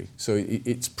country. So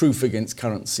it's proof against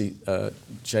currency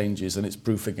changes, and it's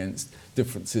proof against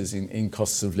differences in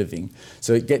costs of living.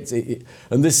 So it gets, and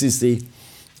this is the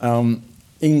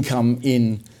income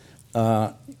in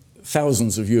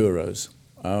thousands of euros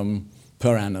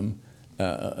per annum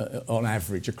on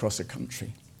average across a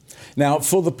country. Now,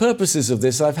 for the purposes of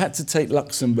this, I've had to take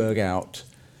Luxembourg out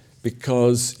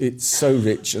because it's so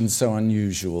rich and so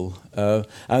unusual.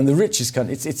 And the richest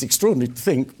country, it's extraordinary to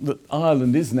think that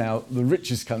Ireland is now the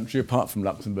richest country, apart from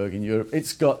Luxembourg, in Europe.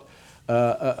 It's got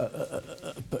a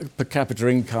per capita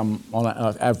income on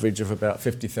an average of about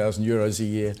 50,000 euros a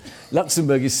year.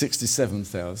 Luxembourg is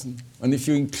 67,000. And if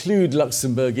you include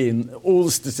Luxembourg in, all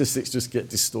the statistics just get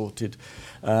distorted.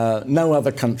 No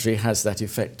other country has that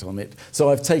effect on it. So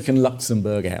I've taken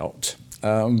Luxembourg out.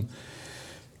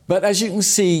 But as you can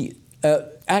see,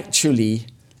 actually,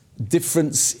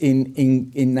 difference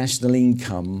in national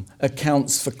income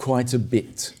accounts for quite a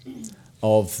bit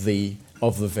of the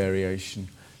variation.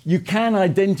 You can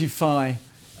identify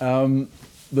the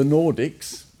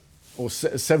Nordics, or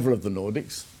several of the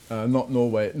Nordics, not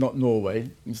Norway.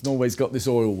 Norway's got this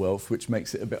oil wealth, which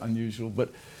makes it a bit unusual.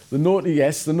 But the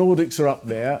Nordics are up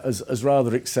there as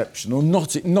rather exceptional,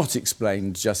 not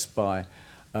explained just by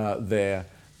their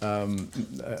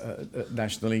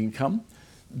national income.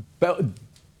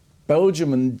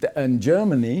 Belgium and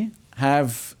Germany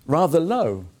have rather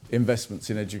low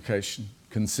investments in education,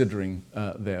 considering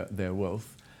their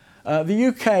wealth. The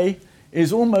UK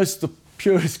is almost the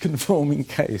purest conforming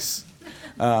case.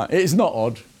 It is not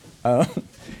odd.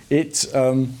 It's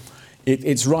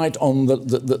right on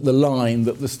the line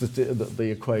that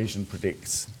the equation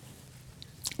predicts.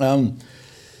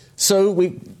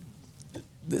 So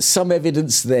there's some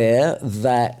evidence there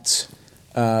that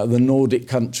the Nordic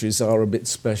countries are a bit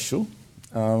special.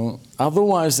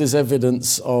 Otherwise, there's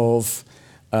evidence of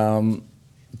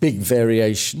big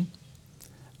variation.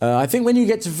 I think when you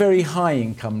get to very high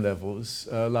income levels,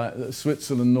 like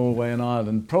Switzerland, Norway and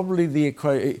Ireland, probably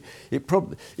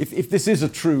if this is a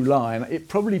true line, it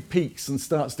probably peaks and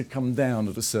starts to come down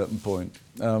at a certain point.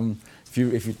 If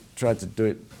you tried to do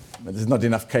it There's not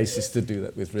enough cases to do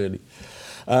that with, really.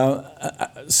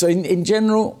 So in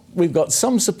general, we've got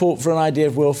some support for an idea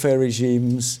of welfare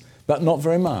regimes, but not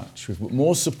very much. We've got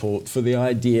more support for the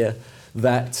idea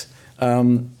that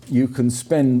you can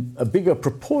spend a bigger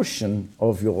proportion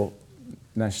of your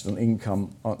national income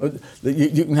on,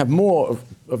 you can have more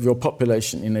of your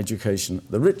population in education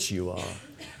the richer you are.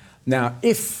 Now,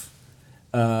 if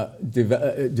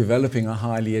developing a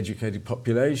highly educated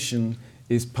population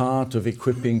is part of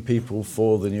equipping people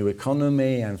for the new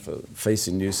economy and for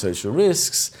facing new social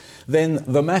risks, then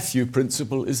the Matthew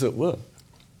principle is at work.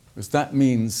 Because that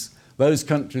means those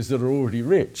countries that are already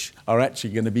rich are actually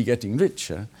going to be getting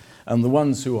richer, and the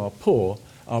ones who are poor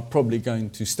are probably going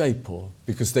to stay poor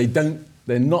because they're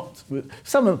not.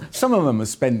 Some of them are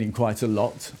spending quite a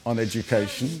lot on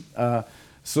education,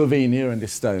 Slovenia and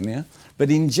Estonia. But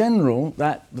in general,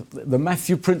 the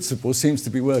Matthew principle seems to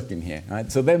be working here.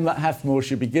 Right? So them that have more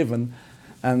should be given,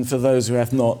 and for those who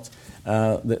have not,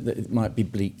 it might be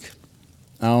bleak.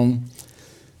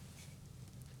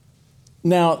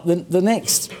 Now, the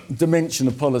next dimension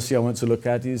of policy I want to look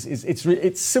at is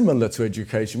it's similar to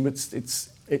education, but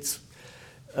it's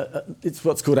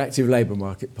what's called active labour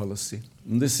market policy.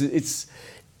 And it's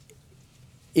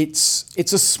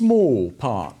a small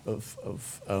part of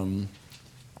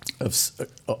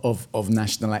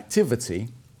national activity.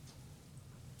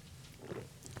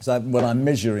 So what I'm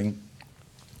measuring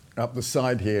up the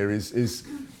side here is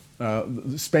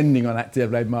spending on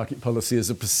active labour market policy as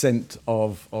a percent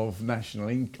of national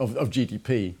of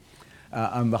GDP,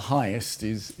 and the highest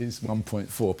is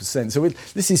 1.4%. So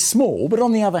this is small, but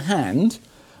on the other hand,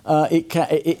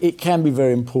 it can be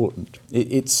very important.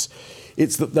 It's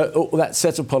that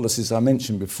set of policies I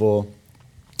mentioned before.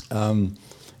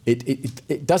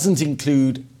 It doesn't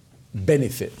include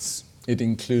benefits. It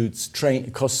includes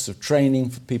costs of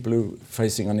training for people who are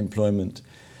facing unemployment,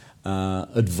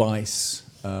 advice,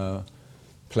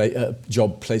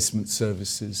 job placement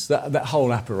services, that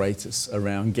whole apparatus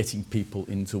around getting people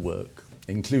into work,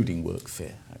 including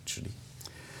workfare, actually.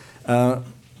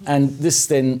 And this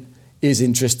then is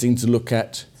interesting to look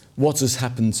at what has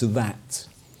happened to that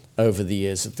over the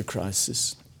years of the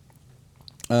crisis.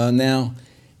 Now,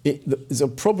 there's a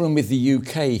problem with the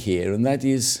UK here, and that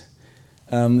is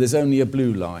there's only a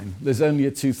blue line. There's only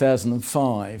a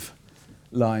 2005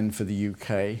 line for the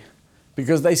UK,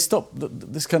 because this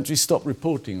country stopped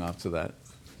reporting after that.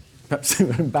 Perhaps they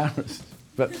were embarrassed.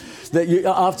 But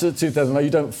after 2005,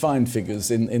 you don't find figures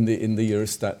in the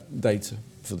Eurostat data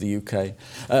for the UK.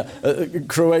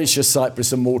 Croatia,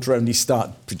 Cyprus and Malta only start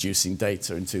producing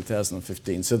data in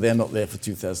 2015, so they're not there for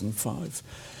 2005.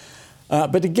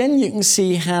 But again, you can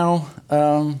see how,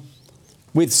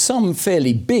 with some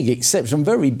fairly big exceptions,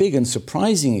 very big and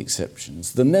surprising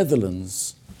exceptions, the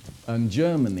Netherlands and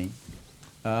Germany,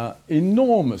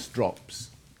 enormous drops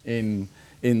in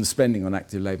spending on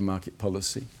active labour market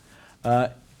policy.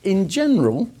 In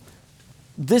general,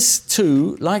 this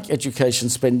too, like education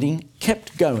spending,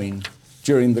 kept going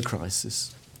during the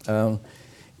crisis.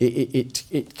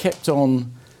 It kept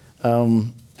on.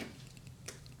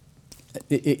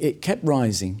 It kept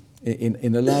rising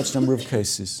in a large number of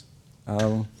cases.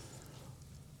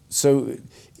 So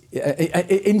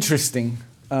interesting,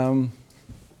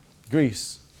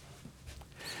 Greece.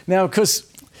 Now, of course,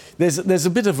 there's a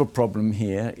bit of a problem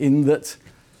here in that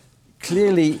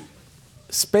clearly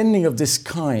spending of this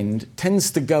kind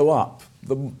tends to go up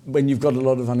when you've got a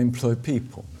lot of unemployed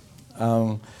people.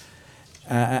 And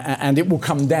it will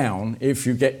come down if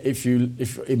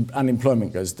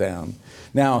unemployment goes down.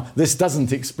 Now, this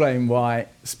doesn't explain why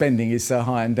spending is so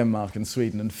high in Denmark and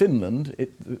Sweden and Finland.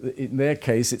 In their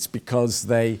case, it's because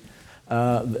they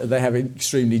have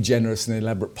extremely generous and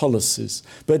elaborate policies.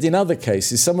 But in other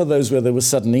cases, some of those where there were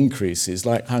sudden increases,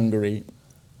 like Hungary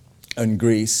and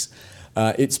Greece,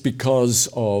 it's because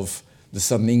of the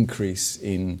sudden increase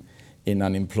in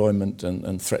unemployment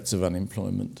and threats of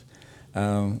unemployment.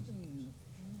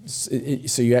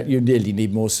 So you really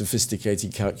need more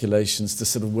sophisticated calculations to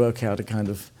sort of work out a kind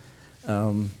of...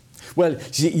 well,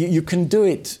 you can do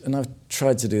it, and I've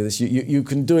tried to do this, you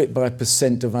can do it by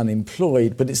percent of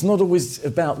unemployed, but it's not always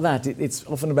about that. It's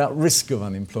often about risk of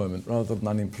unemployment rather than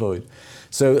unemployed.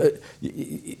 So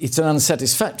it's an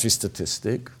unsatisfactory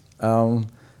statistic,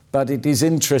 but it is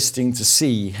interesting to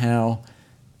see how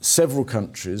several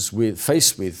countries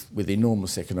faced with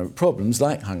enormous economic problems,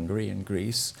 like Hungary and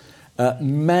Greece,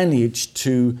 managed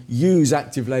to use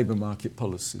active labour market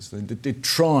policies. They did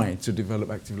try to develop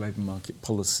active labour market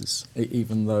policies,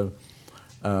 even though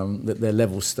that their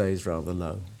level stays rather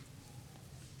low.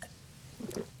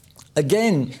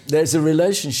 Again, there's a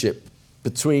relationship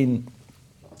between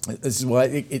This is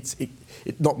why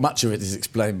not much of it is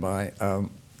explained by.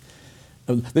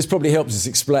 This probably helps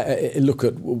us look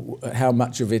at how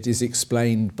much of it is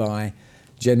explained by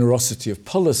generosity of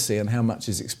policy and how much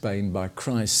is explained by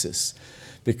crisis,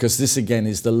 because this again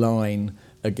is the line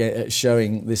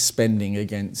showing this spending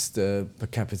against per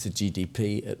capita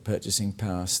GDP at purchasing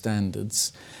power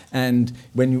standards. And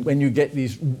when you get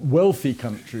these wealthy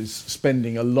countries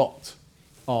spending a lot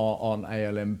on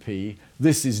ALMP,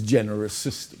 this is generous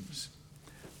systems.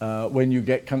 When you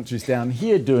get countries down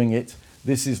here doing it,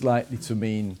 this is likely to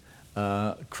mean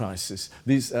crisis.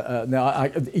 Now,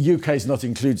 the UK is not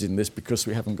included in this because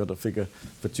we haven't got a figure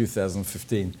for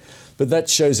 2015. But that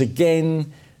shows,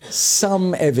 again,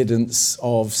 some evidence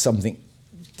of something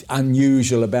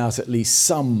unusual about at least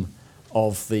some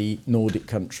of the Nordic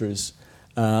countries.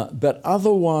 But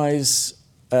otherwise,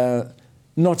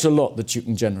 not a lot that you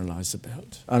can generalise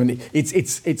about. I mean,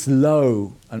 it's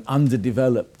low and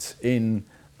underdeveloped in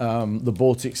the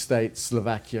Baltic states,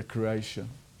 Slovakia, Croatia,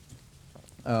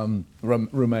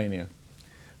 Romania.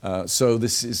 So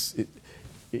this is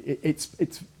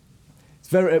it's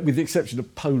very, with the exception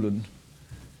of Poland,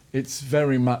 it's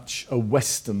very much a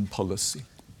Western policy.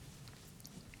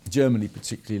 Germany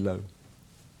particularly low.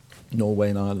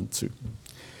 Norway and Ireland too.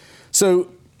 So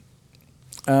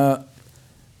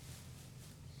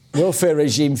welfare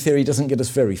regime theory doesn't get us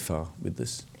very far with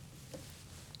this.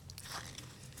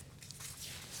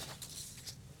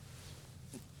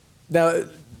 Now,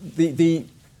 the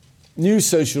new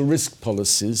social risk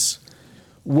policies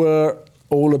were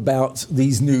all about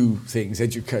these new things: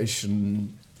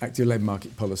 education, active labour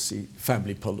market policy,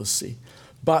 family policy.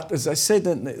 But as I said,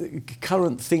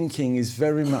 current thinking is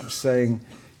very much saying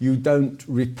you don't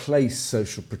replace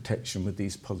social protection with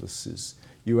these policies.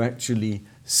 You actually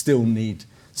still need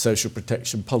social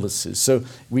protection policies. So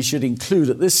we should include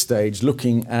at this stage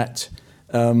looking at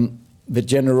the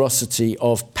generosity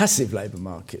of passive labour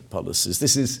market policies.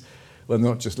 This is, well,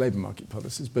 not just labour market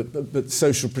policies, but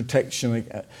social protection,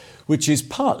 which is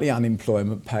partly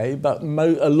unemployment pay, but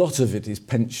a lot of it is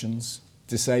pensions,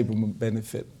 disablement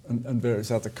benefit, and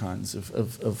various other kinds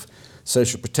of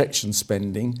social protection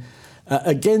spending.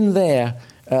 Again there,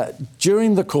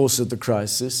 during the course of the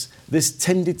crisis, this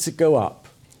tended to go up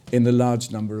in a large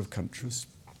number of countries,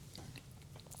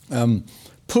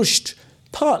 pushed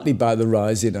partly by the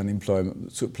rise in unemployment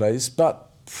that took place, but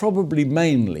probably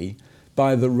mainly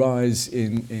by the rise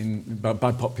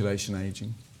by population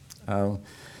ageing.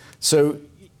 So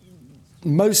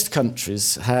most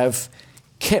countries have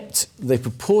kept the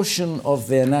proportion of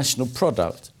their national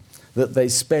product that they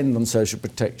spend on social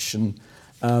protection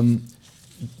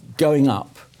going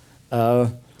up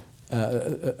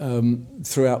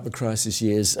throughout the crisis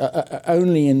years.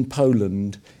 Only in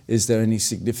Poland is there any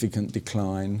significant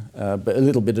decline, but a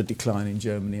little bit of decline in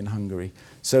Germany and Hungary.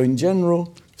 So in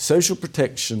general, social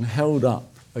protection held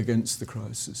up against the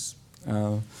crisis.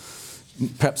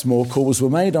 Perhaps more calls were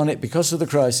made on it because of the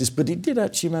crisis, but it did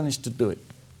actually manage to do it,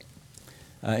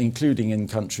 including in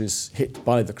countries hit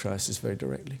by the crisis very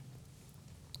directly.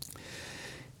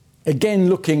 Again,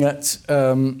 looking at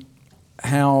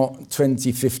how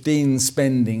 2015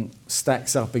 spending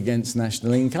stacks up against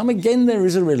national income, again there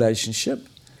is a relationship,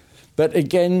 but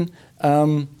again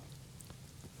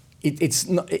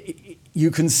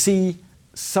you can see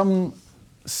some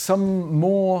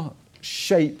more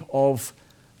shape of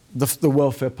the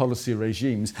welfare policy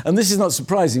regimes. And this is not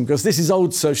surprising because this is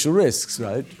old social risks,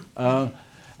 right?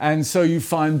 And so you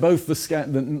find both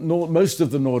most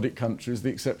of the Nordic countries, the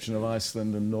exception of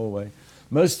Iceland and Norway,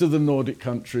 most of the Nordic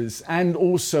countries and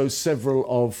also several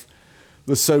of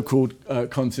the so-called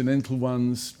continental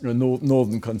ones,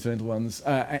 northern continental ones,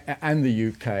 and the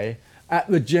UK, at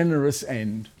the generous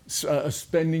end,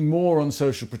 spending more on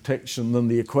social protection than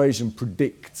the equation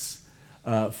predicts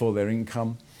for their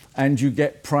income. And you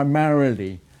get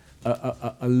primarily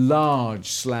a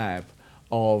large slab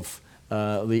of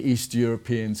the East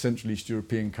European, Central East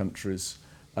European countries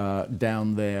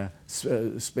down there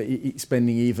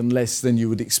spending even less than you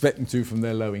would expect them to from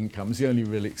their low incomes, the only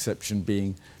real exception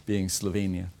being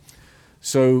Slovenia.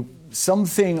 So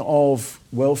something of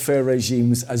welfare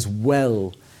regimes as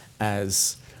well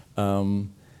as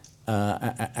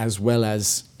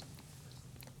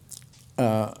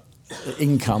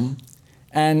income,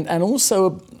 and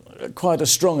also quite a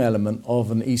strong element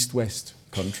of an East-West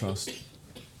contrast.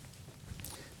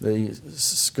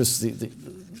 Because the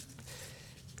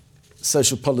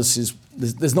social policies,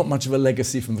 there's not much of a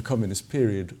legacy from the communist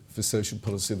period for social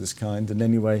policy of this kind, and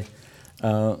anyway,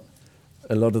 a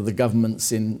lot of the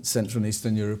governments in Central and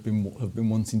Eastern Europe have been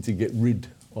wanting to get rid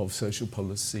of social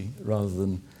policy rather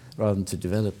than to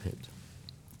develop it.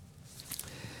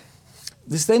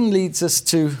 this then leads us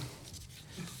to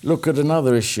look at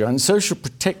another issue. And social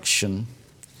protection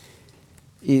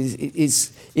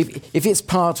is if it's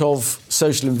part of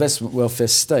social investment welfare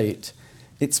state,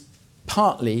 it's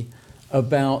partly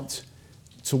about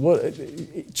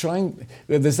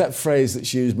there's that phrase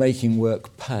that's used, making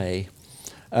work pay.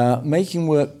 Making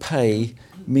work pay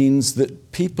means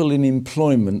that people in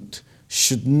employment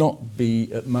should not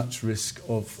be at much risk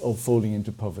of falling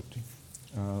into poverty.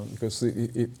 Because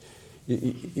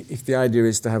if the idea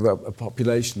is to have a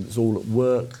population that's all at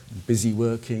work, busy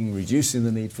working, reducing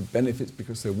the need for benefits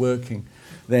because they're working,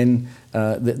 then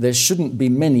there shouldn't be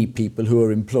many people who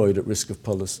are employed at risk of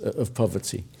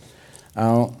poverty.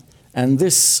 And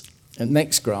this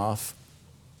next graph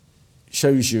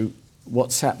shows you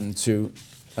what's happened to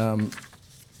the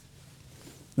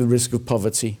risk of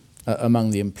poverty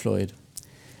among the employed.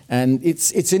 And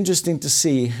it's interesting to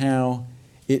see how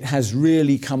it has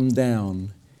really come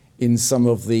down in some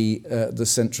of the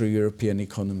Central European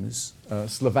economies.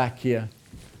 Slovakia,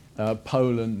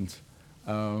 Poland,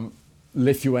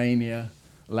 Lithuania,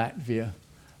 Latvia,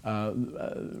 a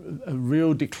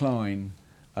real decline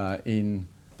in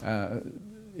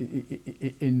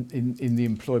the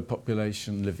employed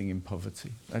population living in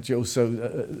poverty. Actually,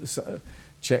 also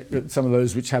Czech, some of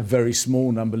those which have very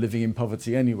small number living in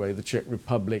poverty anyway. The Czech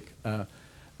Republic,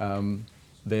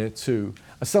 there too.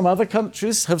 Some other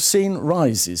countries have seen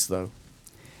rises, though,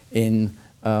 in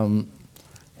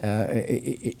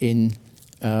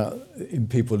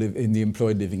people in the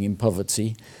employed living in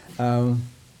poverty. The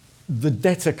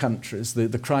debtor countries,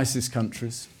 the crisis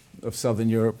countries of Southern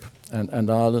Europe and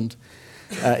Ireland,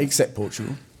 except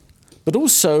Portugal, but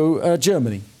also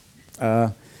Germany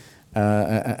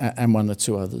and one or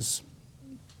two others.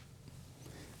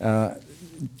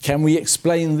 Can we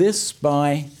explain this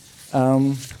by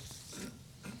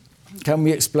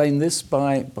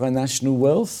national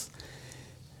wealth?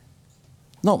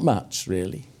 Not much,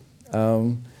 really.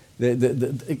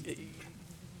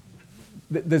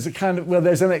 There's a kind of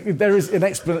there is an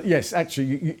explanation. Yes,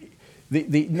 actually,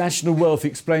 the national wealth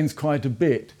explains quite a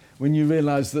bit when you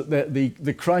realise that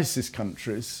the crisis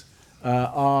countries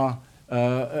are.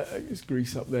 Is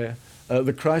Greece up there?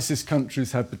 The crisis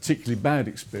countries have particularly bad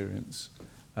experience,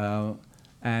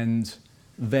 and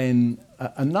then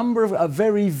a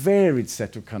very varied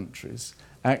set of countries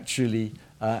actually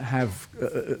have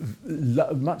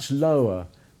much lower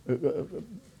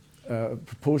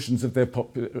proportions of their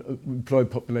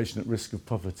employed population at risk of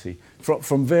poverty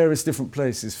from various different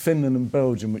places. Finland and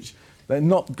Belgium, which they're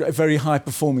not very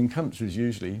high-performing countries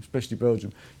usually, especially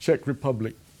Belgium. Czech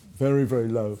Republic, very, very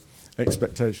low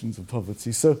expectations of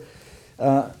poverty. So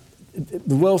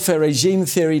the welfare regime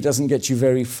theory doesn't get you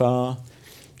very far.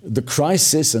 The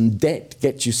crisis and debt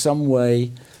get you some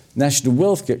way. National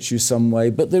wealth gets you some way.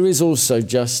 But there is also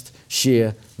just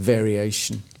sheer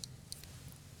variation.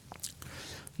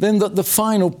 Then the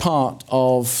final part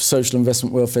of social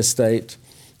investment welfare state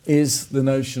is the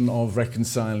notion of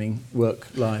reconciling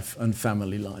work life and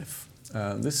family life.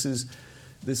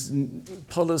 This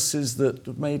policies that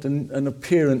have made an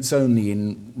appearance only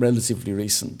in relatively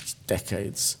recent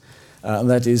decades.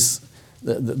 That is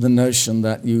the notion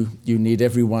that you need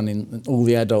everyone, all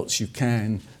the adults you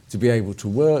can, to be able to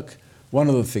work. One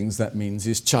of the things that means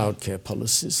is childcare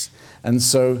policies. And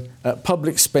so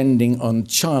public spending on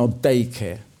child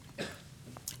daycare.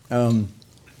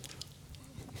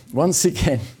 Once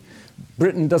again,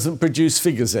 Britain doesn't produce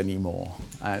figures anymore.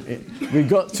 We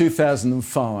got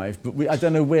 2005, but I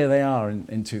don't know where they are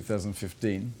in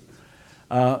 2015.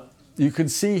 You can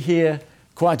see here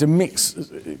quite a mix,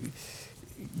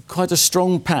 quite a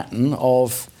strong pattern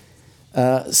of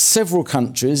several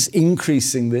countries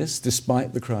increasing this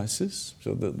despite the crisis,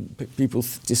 so that people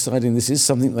deciding this is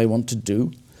something they want to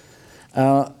do.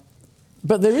 But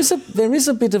there is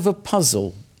a bit of a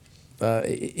puzzle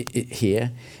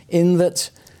here, in that.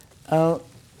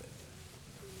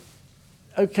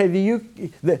 Okay, the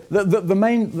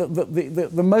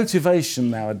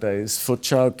motivation nowadays for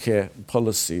childcare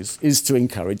policies is to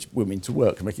encourage women to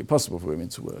work and make it possible for women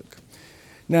to work.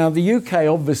 Now, the UK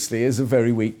obviously is a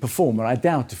very weak performer. I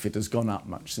doubt if it has gone up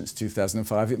much since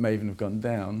 2005. It may even have gone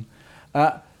down.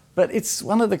 But it's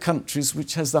one of the countries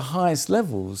which has the highest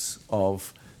levels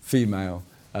of female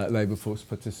labour force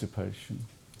participation.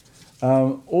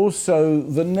 Also,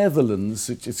 the Netherlands,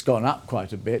 it's gone up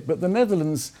quite a bit, but the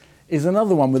Netherlands is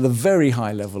another one with a very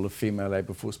high level of female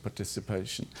labour force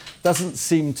participation. Doesn't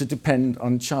seem to depend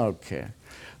on childcare.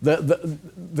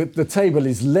 The table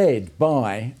is led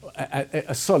by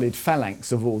a solid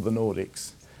phalanx of all the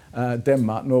Nordics,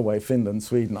 Denmark, Norway, Finland,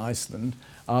 Sweden, Iceland,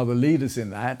 are the leaders in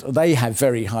that. They have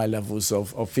very high levels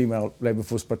of female labour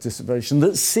force participation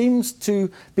that seems to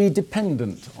be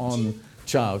dependent on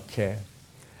childcare.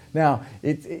 Now,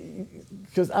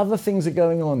 because other things are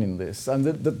going on in this, and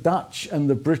the Dutch and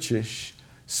the British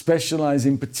specialise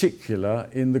in particular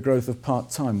in the growth of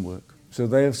part-time work. So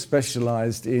they have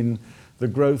specialised in the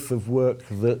growth of work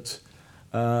that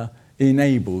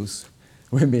enables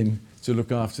women to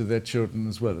look after their children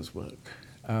as well as work.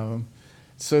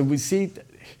 So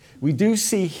we do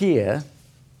see here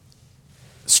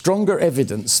stronger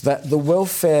evidence that the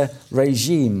welfare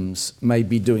regimes may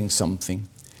be doing something.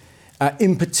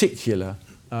 In particular,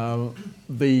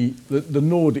 the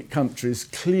Nordic countries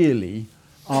clearly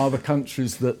are the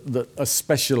countries that are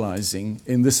specialising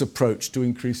in this approach to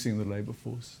increasing the labour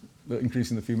force,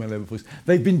 increasing the female labour force.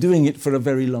 They've been doing it for a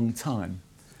very long time.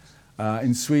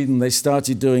 In Sweden, they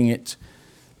started doing it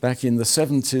back in the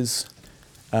 70s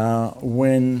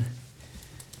when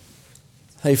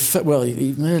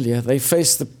even earlier, they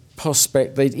faced the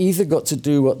prospect they'd either got to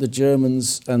do what the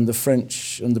Germans and the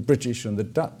French and the British and the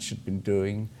Dutch had been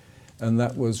doing, and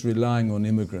that was relying on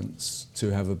immigrants to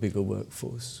have a bigger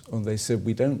workforce. And they said,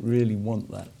 we don't really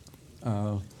want that.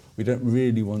 We don't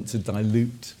really want to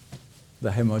dilute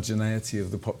the homogeneity of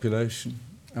the population.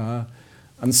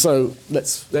 And so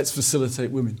let's facilitate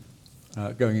women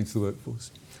going into the workforce.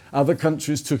 Other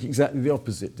countries took exactly the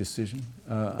opposite decision.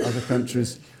 Other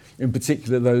countries, in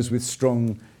particular those with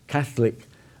strong Catholic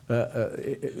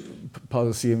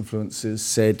policy influences,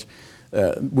 said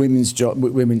women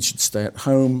should stay at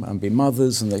home and be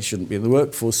mothers and they shouldn't be in the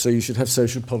workforce, so you should have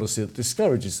social policy that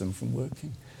discourages them from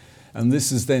working. And this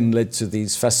has then led to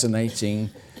these fascinating,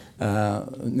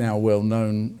 now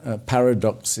well-known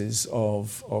paradoxes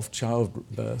of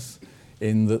childbirth,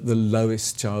 in that the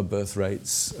lowest childbirth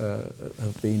rates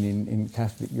have been in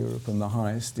Catholic Europe and the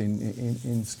highest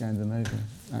in Scandinavia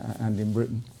and in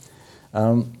Britain.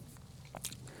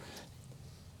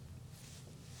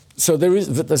 So there is,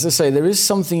 as I say, there is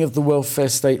something of the welfare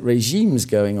state regimes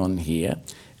going on here.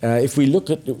 If we look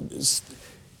at,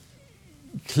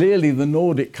 clearly the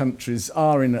Nordic countries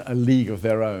are in a league of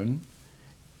their own.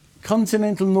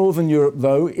 Continental Northern Europe,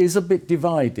 though, is a bit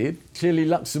divided. Clearly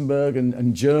Luxembourg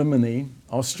and Germany,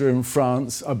 Austria and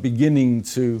France are beginning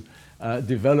to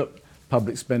develop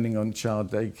public spending on child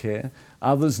daycare,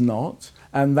 others not.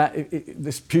 And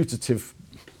this putative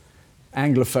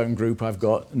Anglophone group I've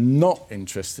got, not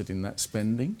interested in that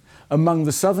spending. Among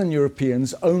the Southern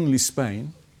Europeans, only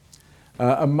Spain.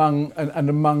 Among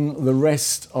the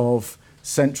rest of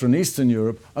Central and Eastern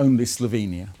Europe, only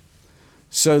Slovenia.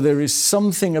 So there is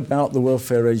something about the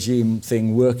welfare regime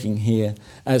thing working here,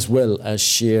 as well as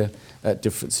sheer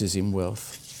differences in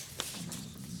wealth.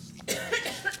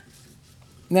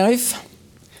 Now, if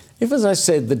as I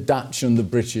said, the Dutch and the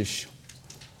British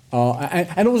are,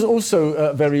 and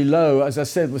also very low, as I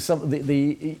said, with some of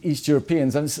the East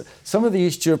Europeans, and some of the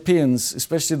East Europeans,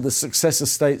 especially the successor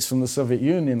states from the Soviet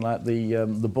Union, like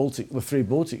the three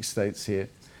Baltic states here,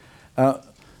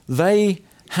 they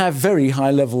have very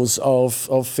high levels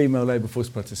of female labour force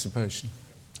participation.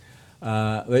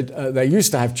 They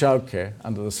used to have childcare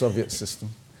under the Soviet system,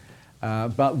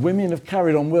 but women have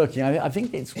carried on working. I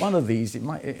think it's one of these.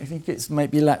 I think it's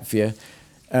maybe Latvia.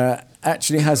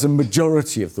 Actually has a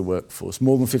majority of the workforce.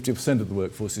 More than 50% of the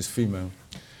workforce is female.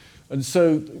 And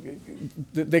so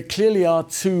there clearly are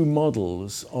two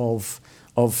models of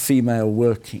female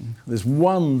working. There's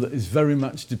one that is very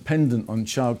much dependent on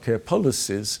childcare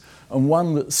policies and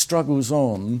one that struggles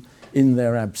on in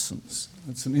their absence.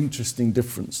 It's an interesting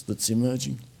difference that's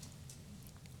emerging.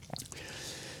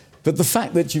 But the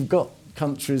fact that you've got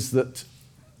countries that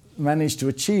manage to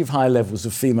achieve high levels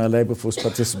of female labour force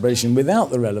participation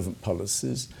without the relevant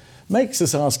policies makes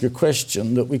us ask a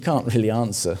question that we can't really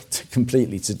answer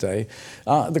completely today.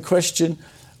 The question,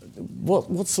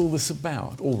 what's all this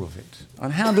about, all of it?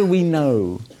 And how do we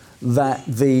know that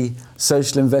the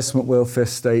social investment welfare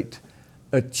state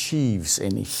achieves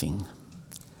anything?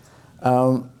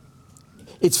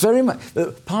 It's very much,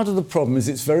 part of the problem is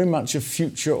it's very much a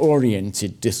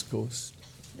future-oriented discourse.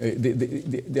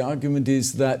 The argument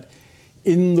is that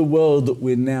in the world that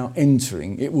we're now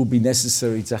entering, it will be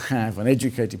necessary to have an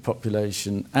educated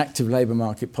population, active labour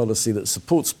market policy that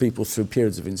supports people through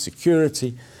periods of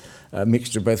insecurity, a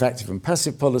mixture of both active and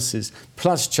passive policies,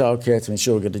 plus childcare to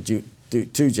ensure we're going to do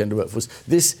two-gender workforce.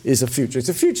 This is a future. It's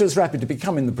a future that's rapid to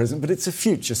become in the present, but it's a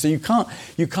future. So you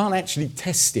can't actually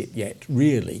test it yet,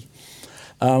 really,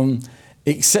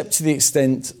 except to the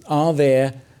extent, are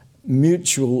there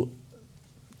mutual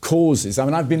causes? I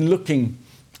mean, I've been looking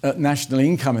at national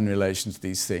income in relation to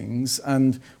these things,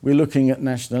 and we're looking at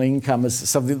national income as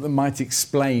something that might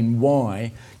explain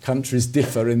why countries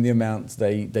differ in the amount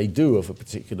they do of a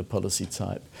particular policy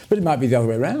type. But it might be the other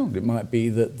way around. It might be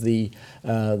that the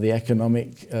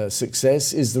economic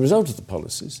success is the result of the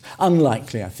policies.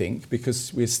 Unlikely, I think,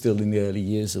 because we're still in the early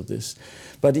years of this.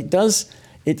 But it does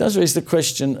raise the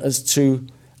question as to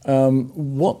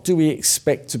what do we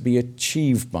expect to be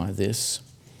achieved by this?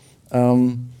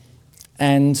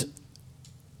 And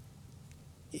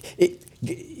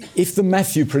if the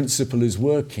Matthew principle is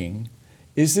working,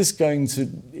 is this going to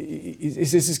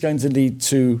lead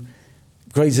to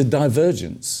greater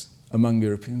divergence among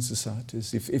European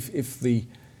societies? If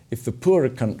the poorer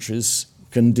countries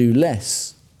can do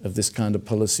less of this kind of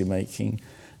policy making,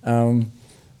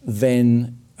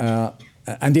 then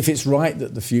and if it's right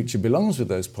that the future belongs with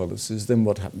those policies, then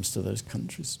what happens to those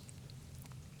countries?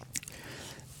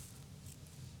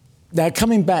 Now,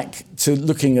 coming back to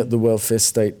looking at the welfare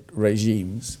state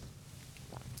regimes,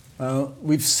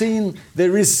 we've seen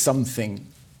there is something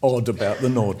odd about the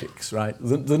Nordics, right?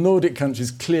 The Nordic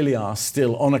countries clearly are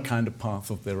still on a kind of path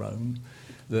of their own.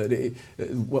 They're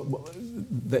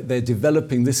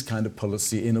developing this kind of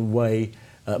policy in a way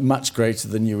much greater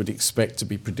than you would expect to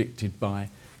be predicted by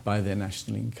their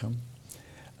national income.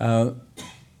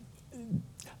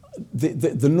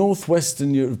 The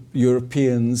northwestern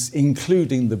Europeans,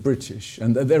 including the British,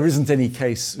 and there isn't any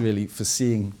case really for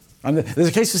seeing, and there's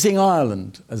a case for seeing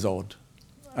Ireland as odd,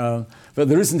 but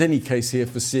there isn't any case here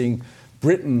for seeing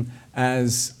Britain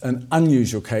as an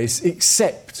unusual case,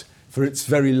 except for its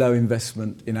very low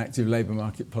investment in active labour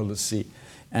market policy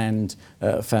and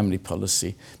family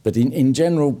policy. But in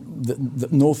general, the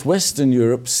northwestern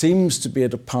Europe seems to be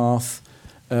at a path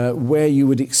where you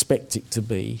would expect it to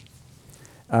be.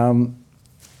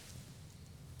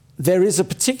 There is a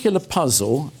particular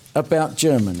puzzle about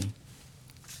Germany.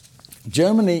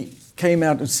 Germany came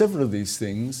out of several of these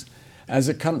things as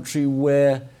a country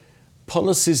where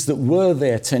policies that were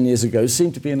there 10 years ago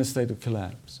seem to be in a state of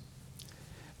collapse.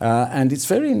 And it's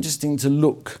very interesting to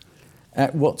look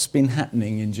at what's been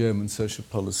happening in German social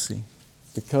policy,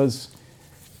 because,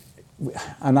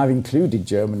 and I've included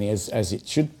Germany as it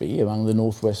should be among the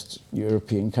Northwest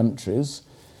European countries,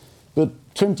 but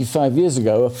 25 years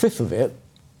ago, a fifth of it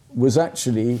was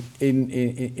actually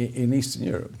in Eastern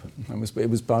Europe. It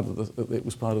was part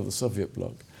of the Soviet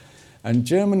bloc. And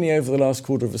Germany, over the last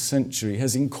quarter of a century,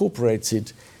 has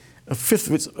incorporated a fifth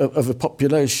of a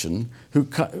population who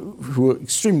are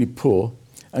extremely poor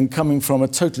and coming from a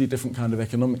totally different kind of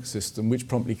economic system, which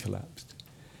promptly collapsed.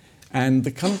 And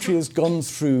the country has gone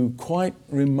through quite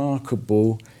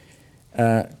remarkable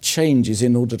changes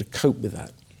in order to cope with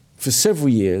that. For several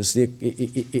years,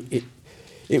 it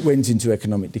went into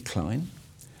economic decline.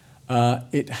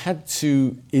 It had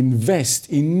to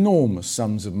invest enormous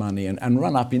sums of money and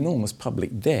run up enormous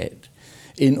public debt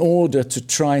in order to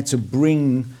try to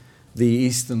bring the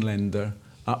Eastern Länder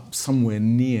up somewhere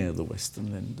near the Western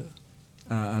Länder.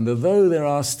 And although there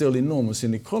are still enormous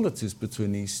inequalities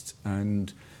between East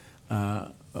and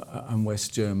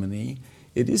West Germany,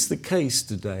 it is the case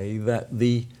today that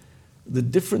the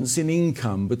difference in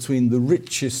income between the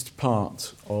richest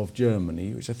part of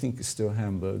Germany, which I think is still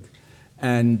Hamburg,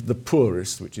 and the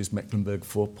poorest, which is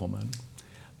Mecklenburg-Vorpommern,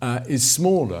 is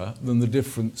smaller than the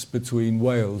difference between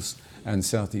Wales and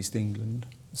southeast England.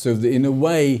 So in a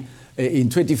way, in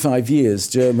 25 years,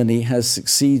 Germany has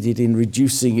succeeded in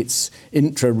reducing its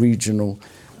intra-regional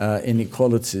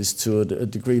inequalities to a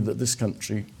degree that this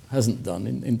country hasn't done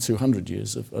in 200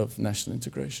 years of national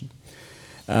integration.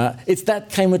 That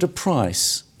came at a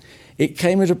price. It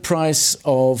came at a price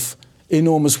of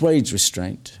enormous wage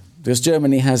restraint, because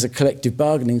Germany has a collective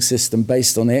bargaining system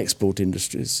based on the export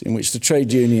industries, in which the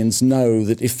trade unions know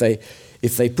that if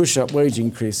they push up wage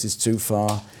increases too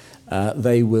far,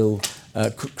 they will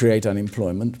create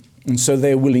unemployment. And so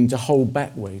they're willing to hold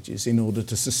back wages in order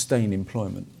to sustain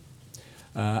employment.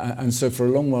 And so for a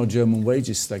long while, German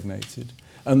wages stagnated.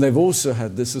 And they've also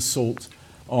had this assault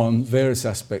on various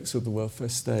aspects of the welfare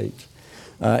state.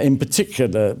 In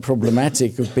particular,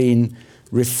 problematic have been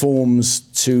reforms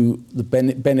to the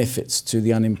benefits to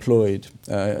the unemployed,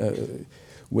 a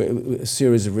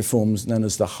series of reforms known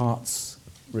as the Hartz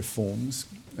reforms.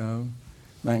 A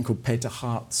man called Peter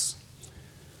Hartz,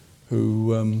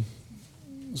 who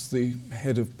was the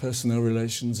head of personnel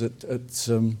relations at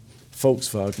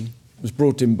Volkswagen, was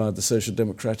brought in by the Social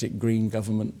Democratic Green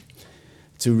government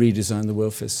to redesign the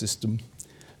welfare system.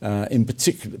 In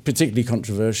particularly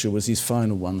controversial was his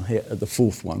final one, the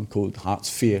fourth one, called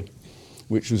Hartz IV,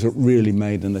 which was really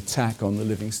made an attack on the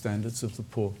living standards of the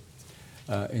poor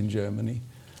in Germany.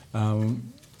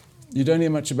 You don't hear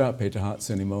much about Peter Hartz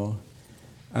anymore.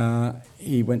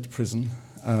 He went to prison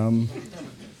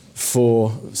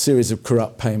for a series of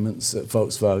corrupt payments at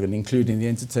Volkswagen, including the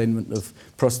entertainment of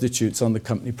prostitutes on the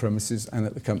company premises and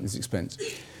at the company's expense.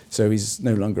 So he's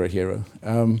no longer a hero.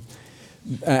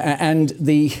 And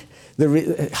the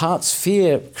Hartz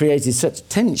fear created such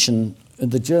tension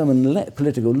in the German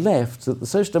political left that the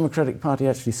Social Democratic Party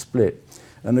actually split,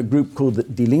 and a group called the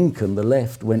Die Linken, the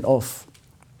left, went off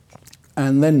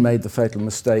and then made the fatal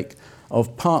mistake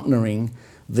of partnering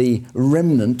the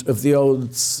remnant of the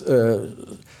old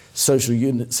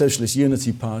Socialist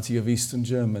Unity Party of Eastern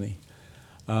Germany.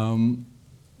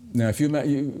 Now, if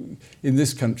in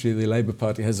this country, the Labour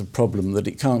Party has a problem that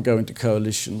it can't go into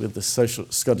coalition with the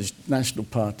Scottish National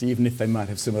Party, even if they might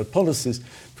have similar policies,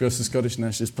 because the Scottish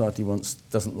Nationalist Party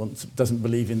doesn't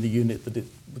believe in the unit that it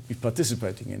would be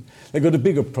participating in. They've got a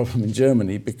bigger problem in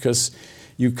Germany because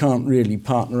you can't really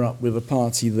partner up with a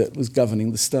party that was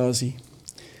governing the Stasi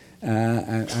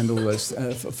and all those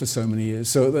for so many years.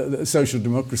 So the social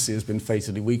democracy has been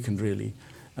fatally weakened, really.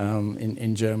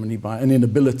 In Germany by an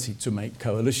inability to make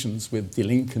coalitions with Die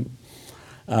Linken.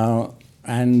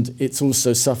 And it's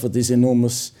also suffered these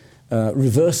enormous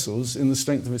reversals in the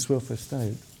strength of its welfare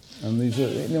state. And these are,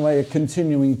 in a way, a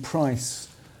continuing price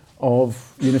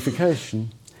of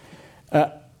unification.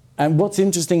 And what's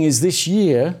interesting is this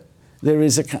year there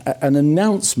is an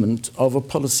announcement of a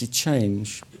policy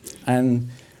change. And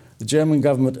the German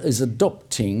government is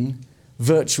adopting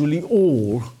virtually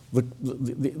all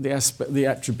the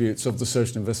attributes of the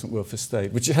social investment welfare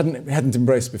state, which it hadn't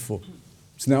embraced before.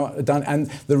 It's now done, and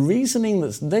the reasoning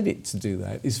that's led it to do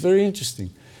that is very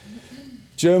interesting.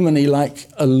 Germany, like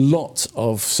a lot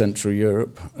of Central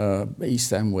Europe,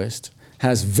 East and West,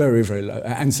 has very, very low,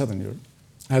 and Southern Europe,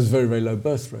 has very, very low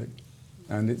birth rate,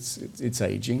 and it's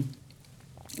aging,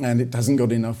 and it hasn't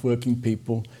got enough working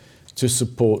people to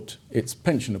support its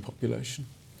pensioner population.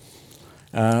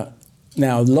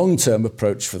 Now, a long-term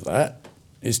approach for that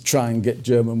is try and get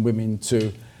German women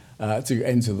to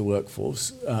enter the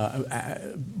workforce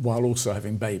while also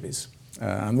having babies.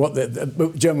 And what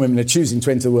German women are choosing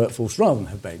to enter the workforce rather than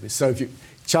have babies. So if you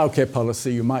childcare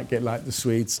policy, you might get like the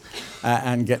Swedes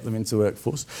and get them into the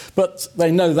workforce. But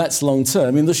they know that's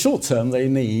long-term. In the short term, they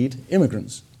need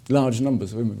immigrants, large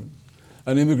numbers of immigrants.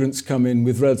 And immigrants come in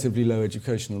with relatively low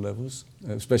educational levels,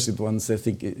 especially the ones they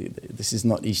think this is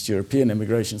not East European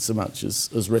immigration so much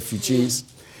as refugees.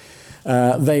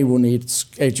 They will need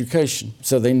education,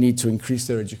 so they need to increase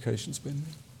their education spending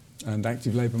and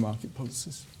active labour market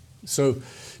policies. So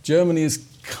Germany has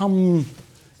come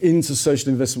into social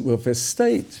investment welfare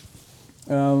state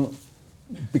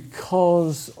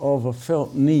because of a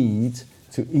felt need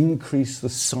to increase the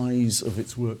size of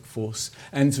its workforce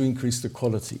and to increase the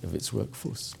quality of its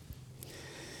workforce.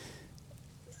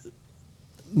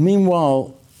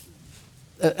 Meanwhile,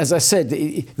 as I said,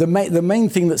 the main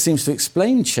thing that seems to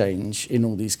explain change in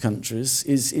all these countries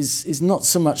is not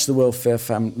so much the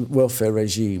welfare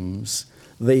regimes,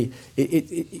 the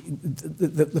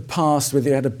past, whether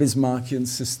you had a Bismarckian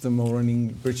system or an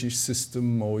British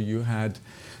system, or you had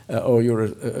or you're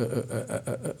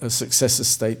a successor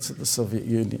state to the Soviet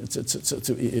Union,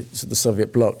 to the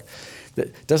Soviet bloc,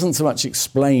 that doesn't so much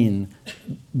explain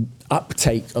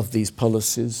uptake of these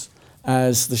policies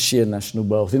as the sheer national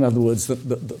wealth. In other words,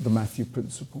 the Matthew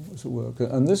principle, as it were.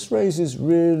 And this raises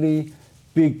really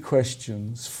big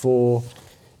questions for,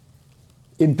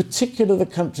 in particular, the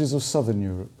countries of Southern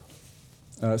Europe,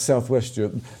 Southwest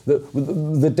Europe,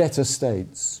 the debtor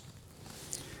states.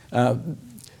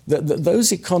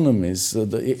 Those economies,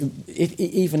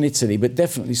 even Italy, but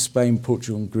definitely Spain,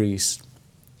 Portugal and Greece,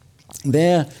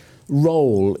 their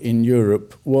role in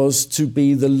Europe was to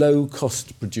be the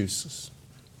low-cost producers.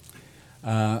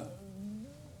 They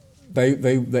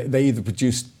either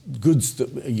produced goods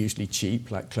that are usually cheap,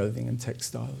 like clothing and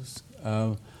textiles,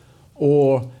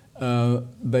 or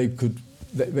they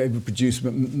would produce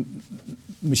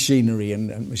machinery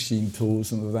and machine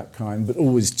tools and of that kind, but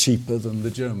always cheaper than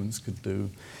the Germans could do.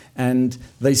 And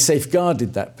they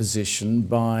safeguarded that position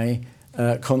by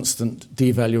constant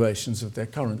devaluations of their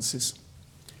currencies,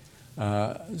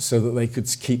 so that they could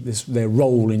keep their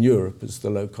role in Europe as the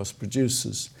low-cost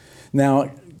producers.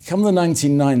 Now, come the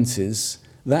 1990s,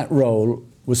 that role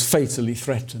was fatally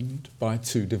threatened by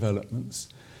two developments.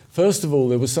 First of all,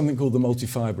 there was something called the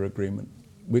Multi-Fibre Agreement,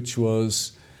 which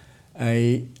was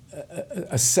a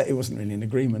set, it wasn't really an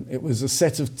agreement, it was a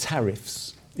set of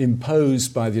tariffs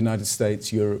imposed by the United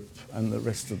States, Europe, and the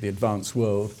rest of the advanced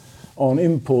world on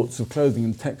imports of clothing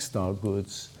and textile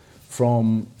goods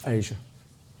from Asia,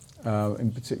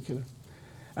 in particular.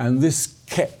 And this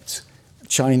kept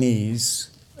Chinese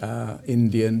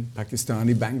Indian,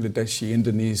 Pakistani, Bangladeshi,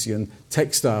 Indonesian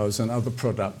textiles and other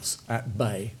products at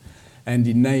bay, and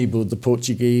enabled the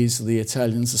Portuguese, the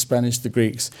Italians, the Spanish, the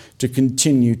Greeks to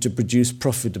continue to produce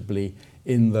profitably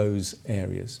in those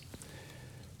areas.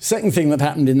 Second thing that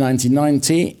happened in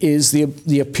 1990 is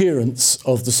the appearance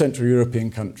of the Central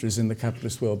European countries in the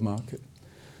capitalist world market.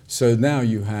 So now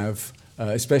you have,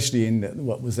 especially in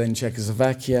what was then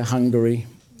Czechoslovakia, Hungary,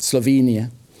 Slovenia,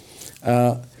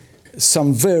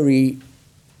 some very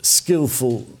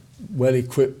skillful,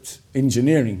 well-equipped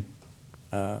engineering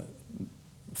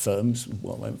firms,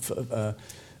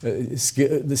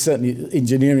 certainly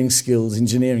engineering skills,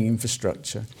 engineering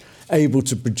infrastructure, able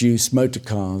to produce motor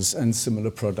cars and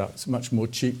similar products much more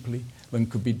cheaply than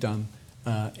could be done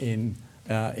in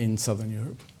Southern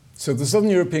Europe. So the Southern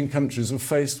European countries were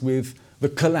faced with the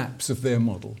collapse of their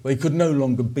model. They could no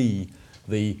longer be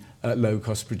the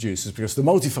low-cost producers because the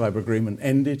multi-fiber agreement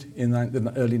ended in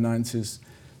the early 90s.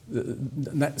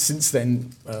 Since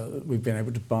then, we've been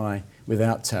able to buy,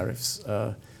 without tariffs,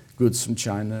 goods from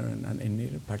China and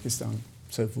India, Pakistan,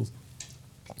 so forth.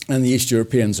 And the East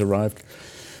Europeans arrived.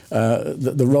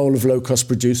 The role of low-cost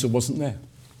producer wasn't there.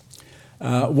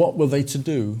 What were they to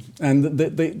do? And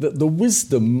the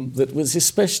wisdom that was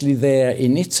especially there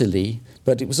in Italy,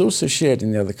 but it was also shared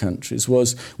in the other countries,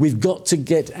 was we've got to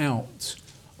get out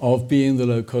of being the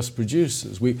low-cost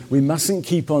producers. We mustn't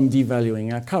keep on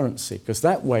devaluing our currency, because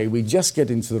that way we just get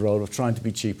into the role of trying to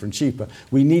be cheaper and cheaper.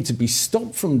 We need to be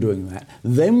stopped from doing that.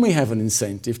 Then we have an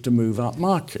incentive to move up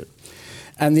market.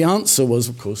 And the answer was,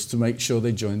 of course, to make sure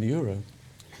they joined the euro,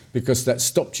 because that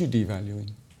stopped you devaluing.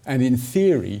 And in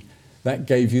theory, that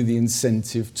gave you the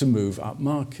incentive to move up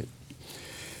market.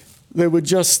 There were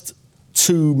just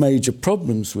two major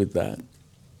problems with that.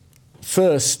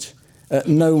 First,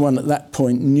 no one at that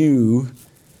point knew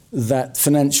that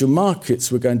financial markets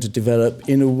were going to develop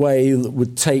in a way that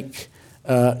would take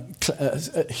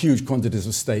huge quantities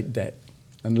of state debt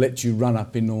and let you run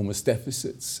up enormous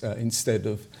deficits instead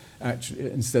of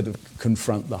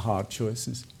confront the hard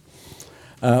choices.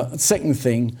 Second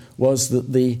thing was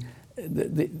that the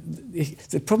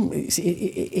problem is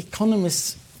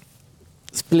economists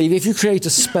believe if you create a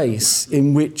space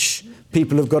in which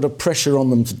people have got a pressure on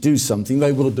them to do something,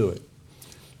 they will do it.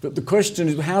 But the question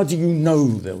is, how do you know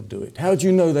they'll do it? How do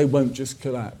you know they won't just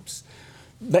collapse?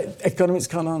 Economists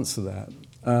can't answer that.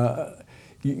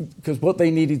 Because what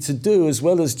they needed to do, as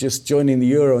well as just joining the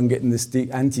euro and getting this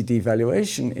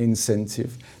anti-devaluation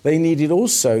incentive, they needed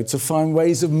also to find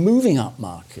ways of moving up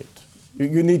market.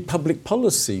 You need public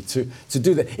policy to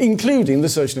do that, including the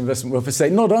social investment welfare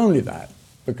state. Not only that,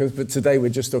 but today we're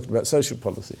just talking about social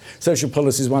policy. Social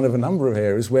policy is one of a number of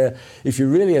areas where if you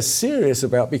really are serious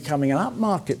about becoming an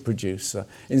upmarket producer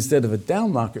instead of a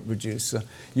downmarket producer,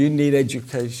 you need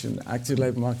education, active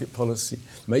labour market policy,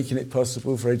 making it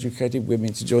possible for educated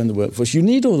women to join the workforce. You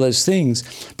need all those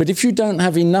things. But if you don't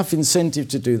have enough incentive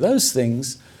to do those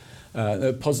things,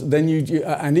 then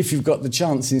and if you've got the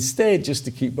chance instead just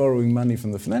to keep borrowing money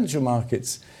from the financial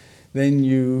markets, then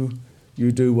you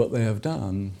do what they have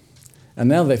done. And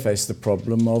now they face the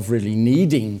problem of really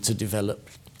needing to develop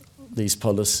these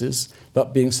policies,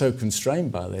 but being so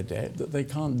constrained by their debt that they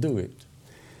can't do it.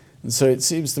 And so it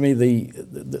seems to me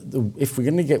if we're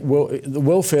going to get the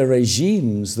welfare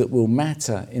regimes that will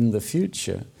matter in the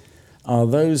future are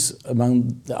those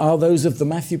of the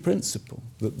Matthew Principle,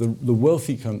 that the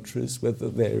wealthy countries, whether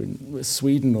they're in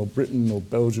Sweden or Britain or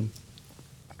Belgium,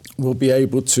 will be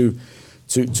able to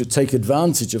take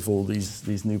advantage of all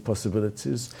these new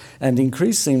possibilities. And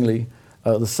increasingly,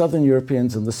 the Southern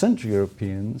Europeans and the Central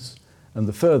Europeans and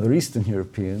the further Eastern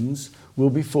Europeans will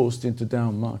be forced into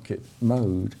down market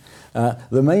mode.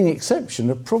 The main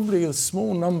exception are probably a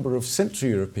small number of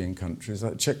Central European countries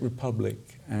like Czech Republic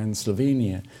and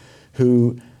Slovenia,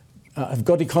 who have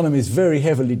got economies very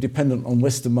heavily dependent on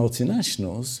Western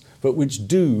multinationals, but which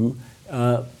do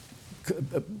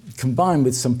combined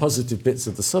with some positive bits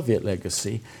of the Soviet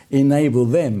legacy, enable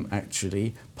them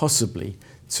actually, possibly,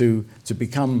 to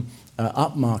become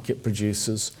upmarket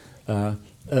producers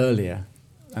earlier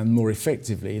and more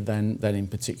effectively than in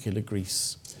particular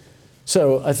Greece.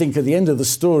 So I think at the end of the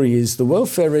story is the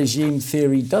welfare regime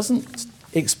theory doesn't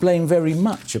explain very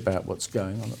much about what's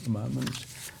going on at the moment.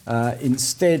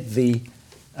 Instead, the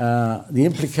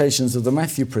implications of the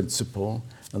Matthew Principle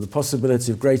and the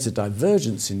possibility of greater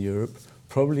divergence in Europe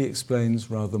probably explains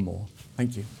rather more.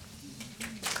 Thank you.